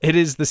is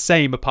the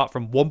same apart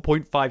from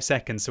 1.5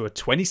 seconds. So a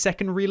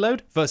 20-second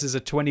reload versus a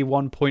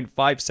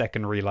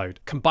 21.5-second reload.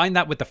 Combine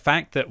that with the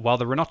fact that while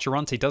the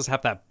Rinoceronte does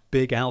have that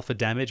big alpha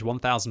damage,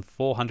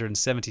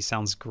 1,470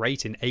 sounds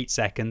great in 8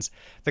 seconds,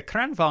 the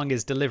Kranvang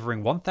is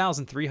delivering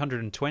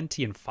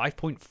 1,320 in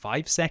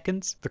 5.5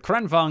 seconds. The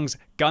Kranvang's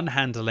gun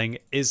handling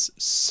is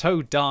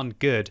so darn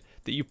good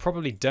that you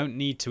probably don't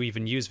need to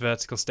even use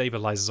vertical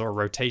stabilizers or a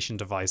rotation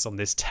device on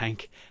this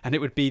tank, and it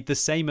would be the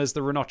same as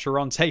the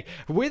Rinoceronte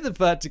with the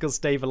vertical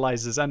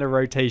stabilizers and a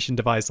rotation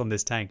device on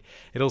this tank.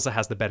 It also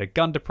has the better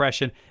gun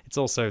depression. It's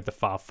also the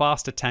far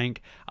faster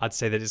tank. I'd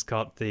say that it's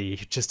got the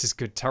just as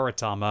good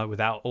turret armor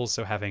without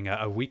also having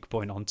a weak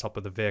point on top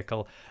of the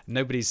vehicle.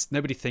 Nobody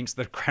thinks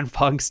that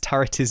Kranvang's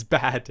turret is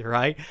bad,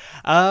 right?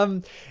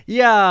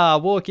 Yeah,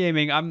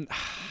 wargaming.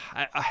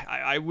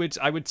 I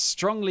would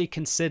strongly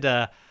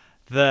consider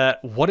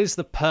what is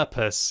the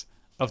purpose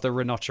of the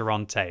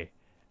Rinoceronte?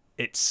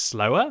 It's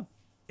slower,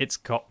 it's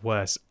got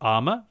worse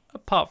armor,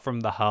 apart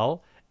from the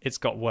hull, it's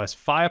got worse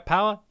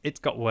firepower,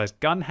 it's got worse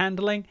gun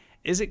handling.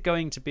 Is it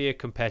going to be a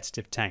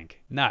competitive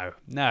tank? No,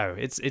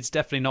 it's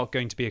definitely not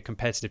going to be a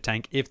competitive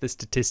tank if the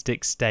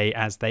statistics stay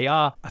as they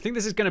are. I think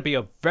this is going to be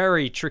a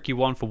very tricky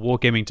one for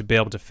wargaming to be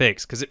able to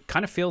fix, because it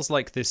kind of feels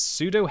like this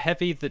pseudo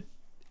heavy that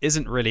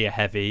isn't really a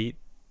heavy,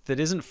 that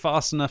isn't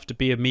fast enough to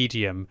be a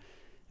medium,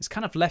 is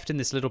kind of left in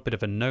this little bit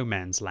of a no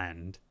man's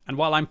land. And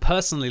while I'm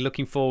personally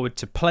looking forward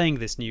to playing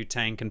this new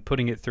tank and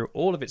putting it through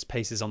all of its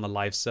paces on the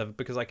live server,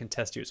 because I can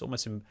test you, it's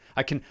almost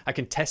I can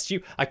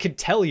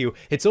tell you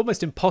it's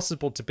almost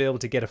impossible to be able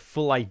to get a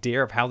full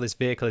idea of how this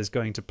vehicle is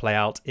going to play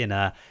out in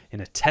a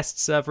test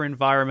server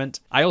environment.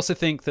 I also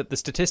think that the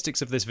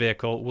statistics of this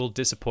vehicle will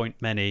disappoint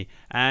many,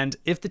 and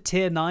if the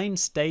tier 9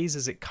 stays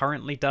as it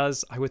currently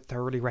does, I would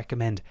thoroughly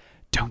recommend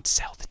don't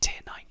sell the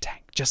tier 9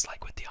 tank, just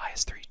like with the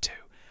IS-3 too.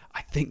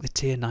 I think the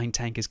tier 9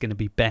 tank is going to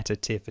be better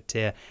tier for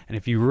tier. And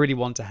if you really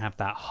want to have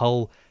that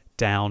hull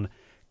down,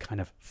 kind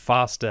of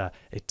faster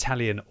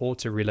Italian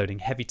auto-reloading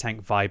heavy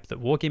tank vibe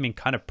that Wargaming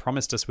kind of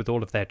promised us with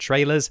all of their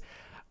trailers,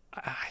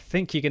 I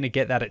think you're going to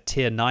get that at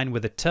tier 9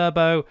 with a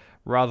turbo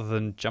rather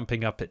than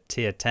jumping up at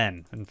tier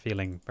 10 and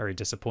feeling very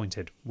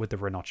disappointed with the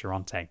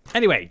Rinoceronte.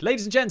 Anyway,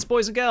 ladies and gents,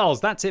 boys and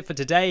girls, that's it for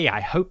today.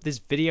 I hope this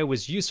video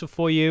was useful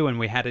for you and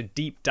we had a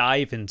deep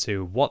dive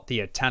into what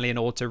the Italian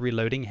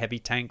auto-reloading heavy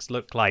tanks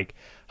look like.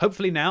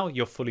 Hopefully now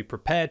you're fully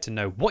prepared to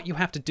know what you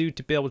have to do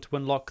to be able to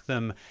unlock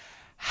them,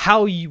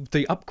 how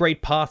the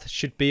upgrade path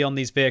should be on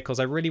these vehicles.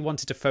 I really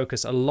wanted to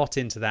focus a lot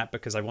into that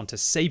because I want to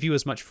save you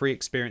as much free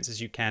experience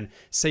as you can,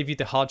 save you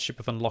the hardship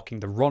of unlocking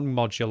the wrong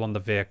module on the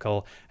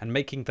vehicle, and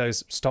making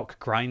those stock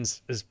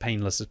grinds as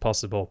painless as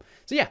possible.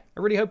 So yeah,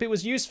 I really hope it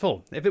was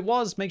useful. If it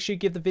was, make sure you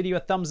give the video a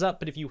thumbs up,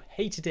 but if you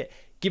hated it,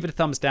 give it a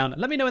thumbs down. And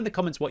let me know in the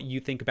comments what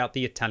you think about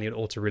the Italian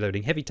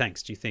Autoreloading heavy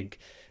tanks. Do you think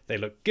they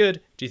look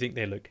good? Do you think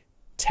they look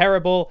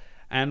terrible?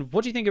 And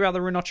what do you think about the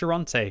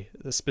Rinoceronte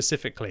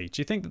specifically?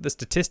 Do you think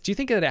that do you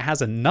think that it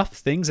has enough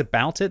things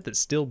about it that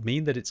still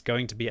mean that it's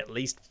going to be at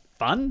least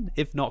fun,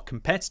 if not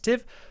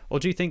competitive? Or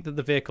do you think that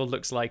the vehicle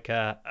looks like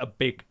a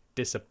big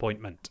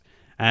disappointment?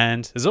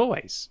 And as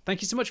always,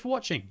 thank you so much for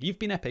watching. You've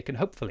been epic, and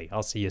hopefully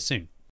I'll see you soon.